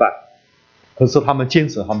们怎么办。可是他们坚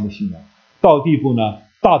持他们的信仰，到地步呢，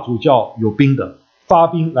大主教有兵的发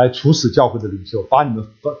兵来处死教会的领袖，把你们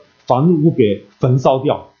房屋给焚烧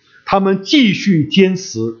掉。他们继续坚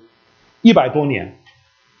持100多年，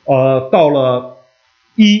到了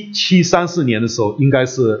1734年的时候，应该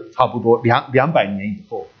是差不多200年以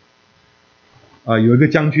后。有一个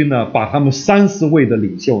将军呢，把他们30位的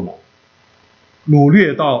领袖呢，掳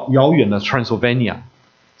掠到遥远的 Transylvania，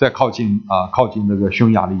 在靠近那个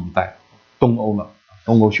匈牙利一带，东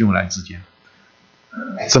欧匈牙利之间，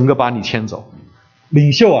整个把你牵走。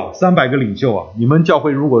领袖啊，300个领袖啊，你们教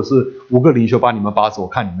会如果是5个领袖把你们拔走，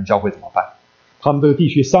看你们教会怎么办？他们这个地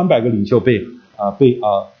区300个领袖被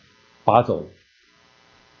拔走，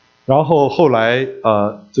然后后来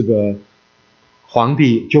这个皇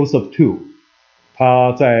帝 Joseph II。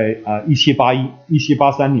他在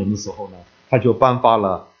1783年的时候呢，他就颁发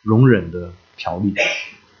了容忍的条例，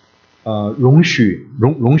容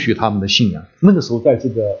许他们的信仰。那个时候在这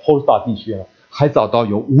个 Holstein 地区呢，还找到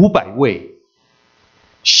有500位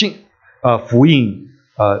福音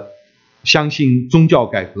相信宗教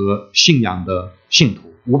改革信仰的信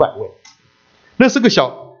徒，500位。那是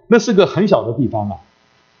个很小的地方啊。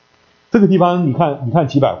这个地方你看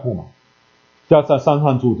几百户嘛。在山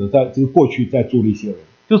上住的，在这个过去在住了一些人，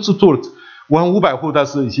就是住了500户，但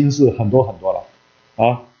是已经是很多了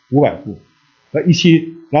啊，500户。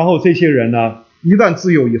然后这些人呢，一旦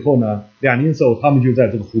自由以后呢，2年之后，他们就在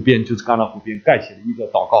这个湖边，就是戛纳湖边盖起了一个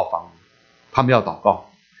祷告房，他们要祷告。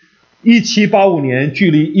1785年，距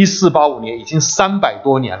离1485年已经300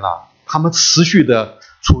多年了，他们持续的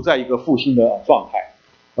处在一个复兴的状态，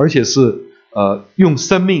而且是用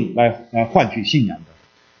生命来换取信仰的。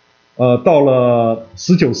到了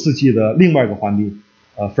19世纪的另外一个皇帝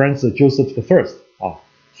Francis Joseph I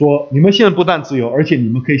说你们现在不但自由，而且你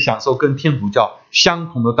们可以享受跟天主教相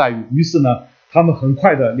同的待遇。于是呢，他们很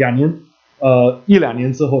快的1-2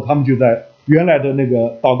年之后，他们就在原来的那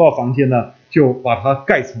个祷告房间呢，就把它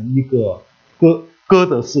盖成一个哥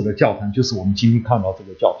德式的教堂，就是我们今天看到这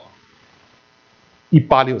个教堂。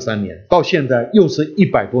1863年到现在又是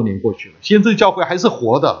100多年过去了，现在这个教会还是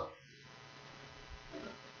活的。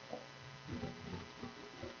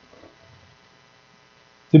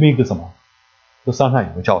这边一个什么？这山上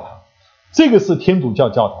有个教堂，这个是天主教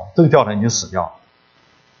教堂，这个教堂已经死掉了。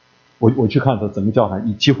我去看的整个教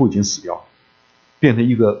堂几乎已经死掉了，变成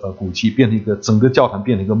一个古迹，变成一个整个教堂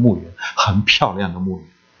变成一个墓园，很漂亮的墓园，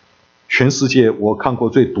全世界我看过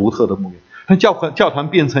最独特的墓园。但教堂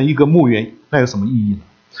变成一个墓园，那有什么意义呢？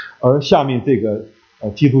而下面这个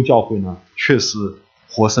基督教会呢，却是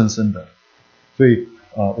活生生的。所以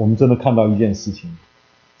我们真的看到一件事情。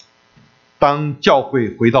当教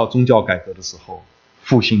会回到宗教改革的时候，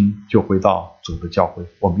复兴就回到主的教会。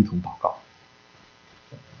我们一同祷告。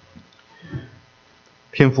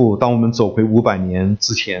天父，当我们走回500年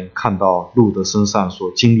之前，看到路德身上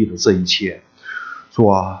所经历的这一切，主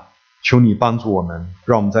啊，求你帮助我们，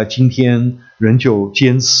让我们在今天仍旧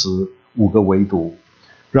坚持5个唯独，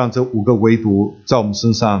让这5个唯独在我们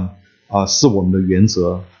身上是我们的原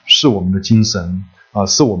则，是我们的精神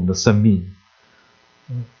是我们的生命。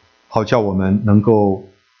好叫我们能够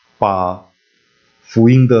把福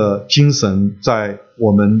音的精神在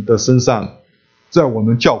我们的身上在我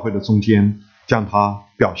们教会的中间将它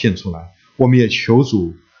表现出来。我们也求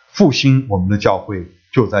主复兴我们的教会，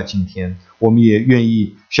就在今天。我们也愿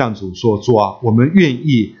意向主说，主啊，我们愿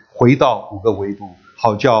意回到5个维度，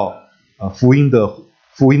好叫福音的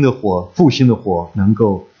火，复兴的火能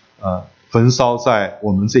够焚烧在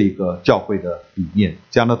我们这个教会的里面。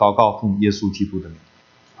这样的祷告奉耶稣基督的名，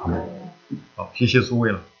阿门。好，谢谢诸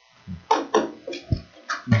位了。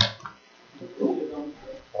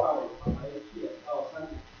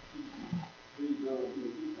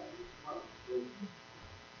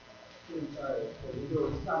现在我们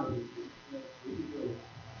就下面一步，就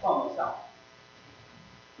放一下。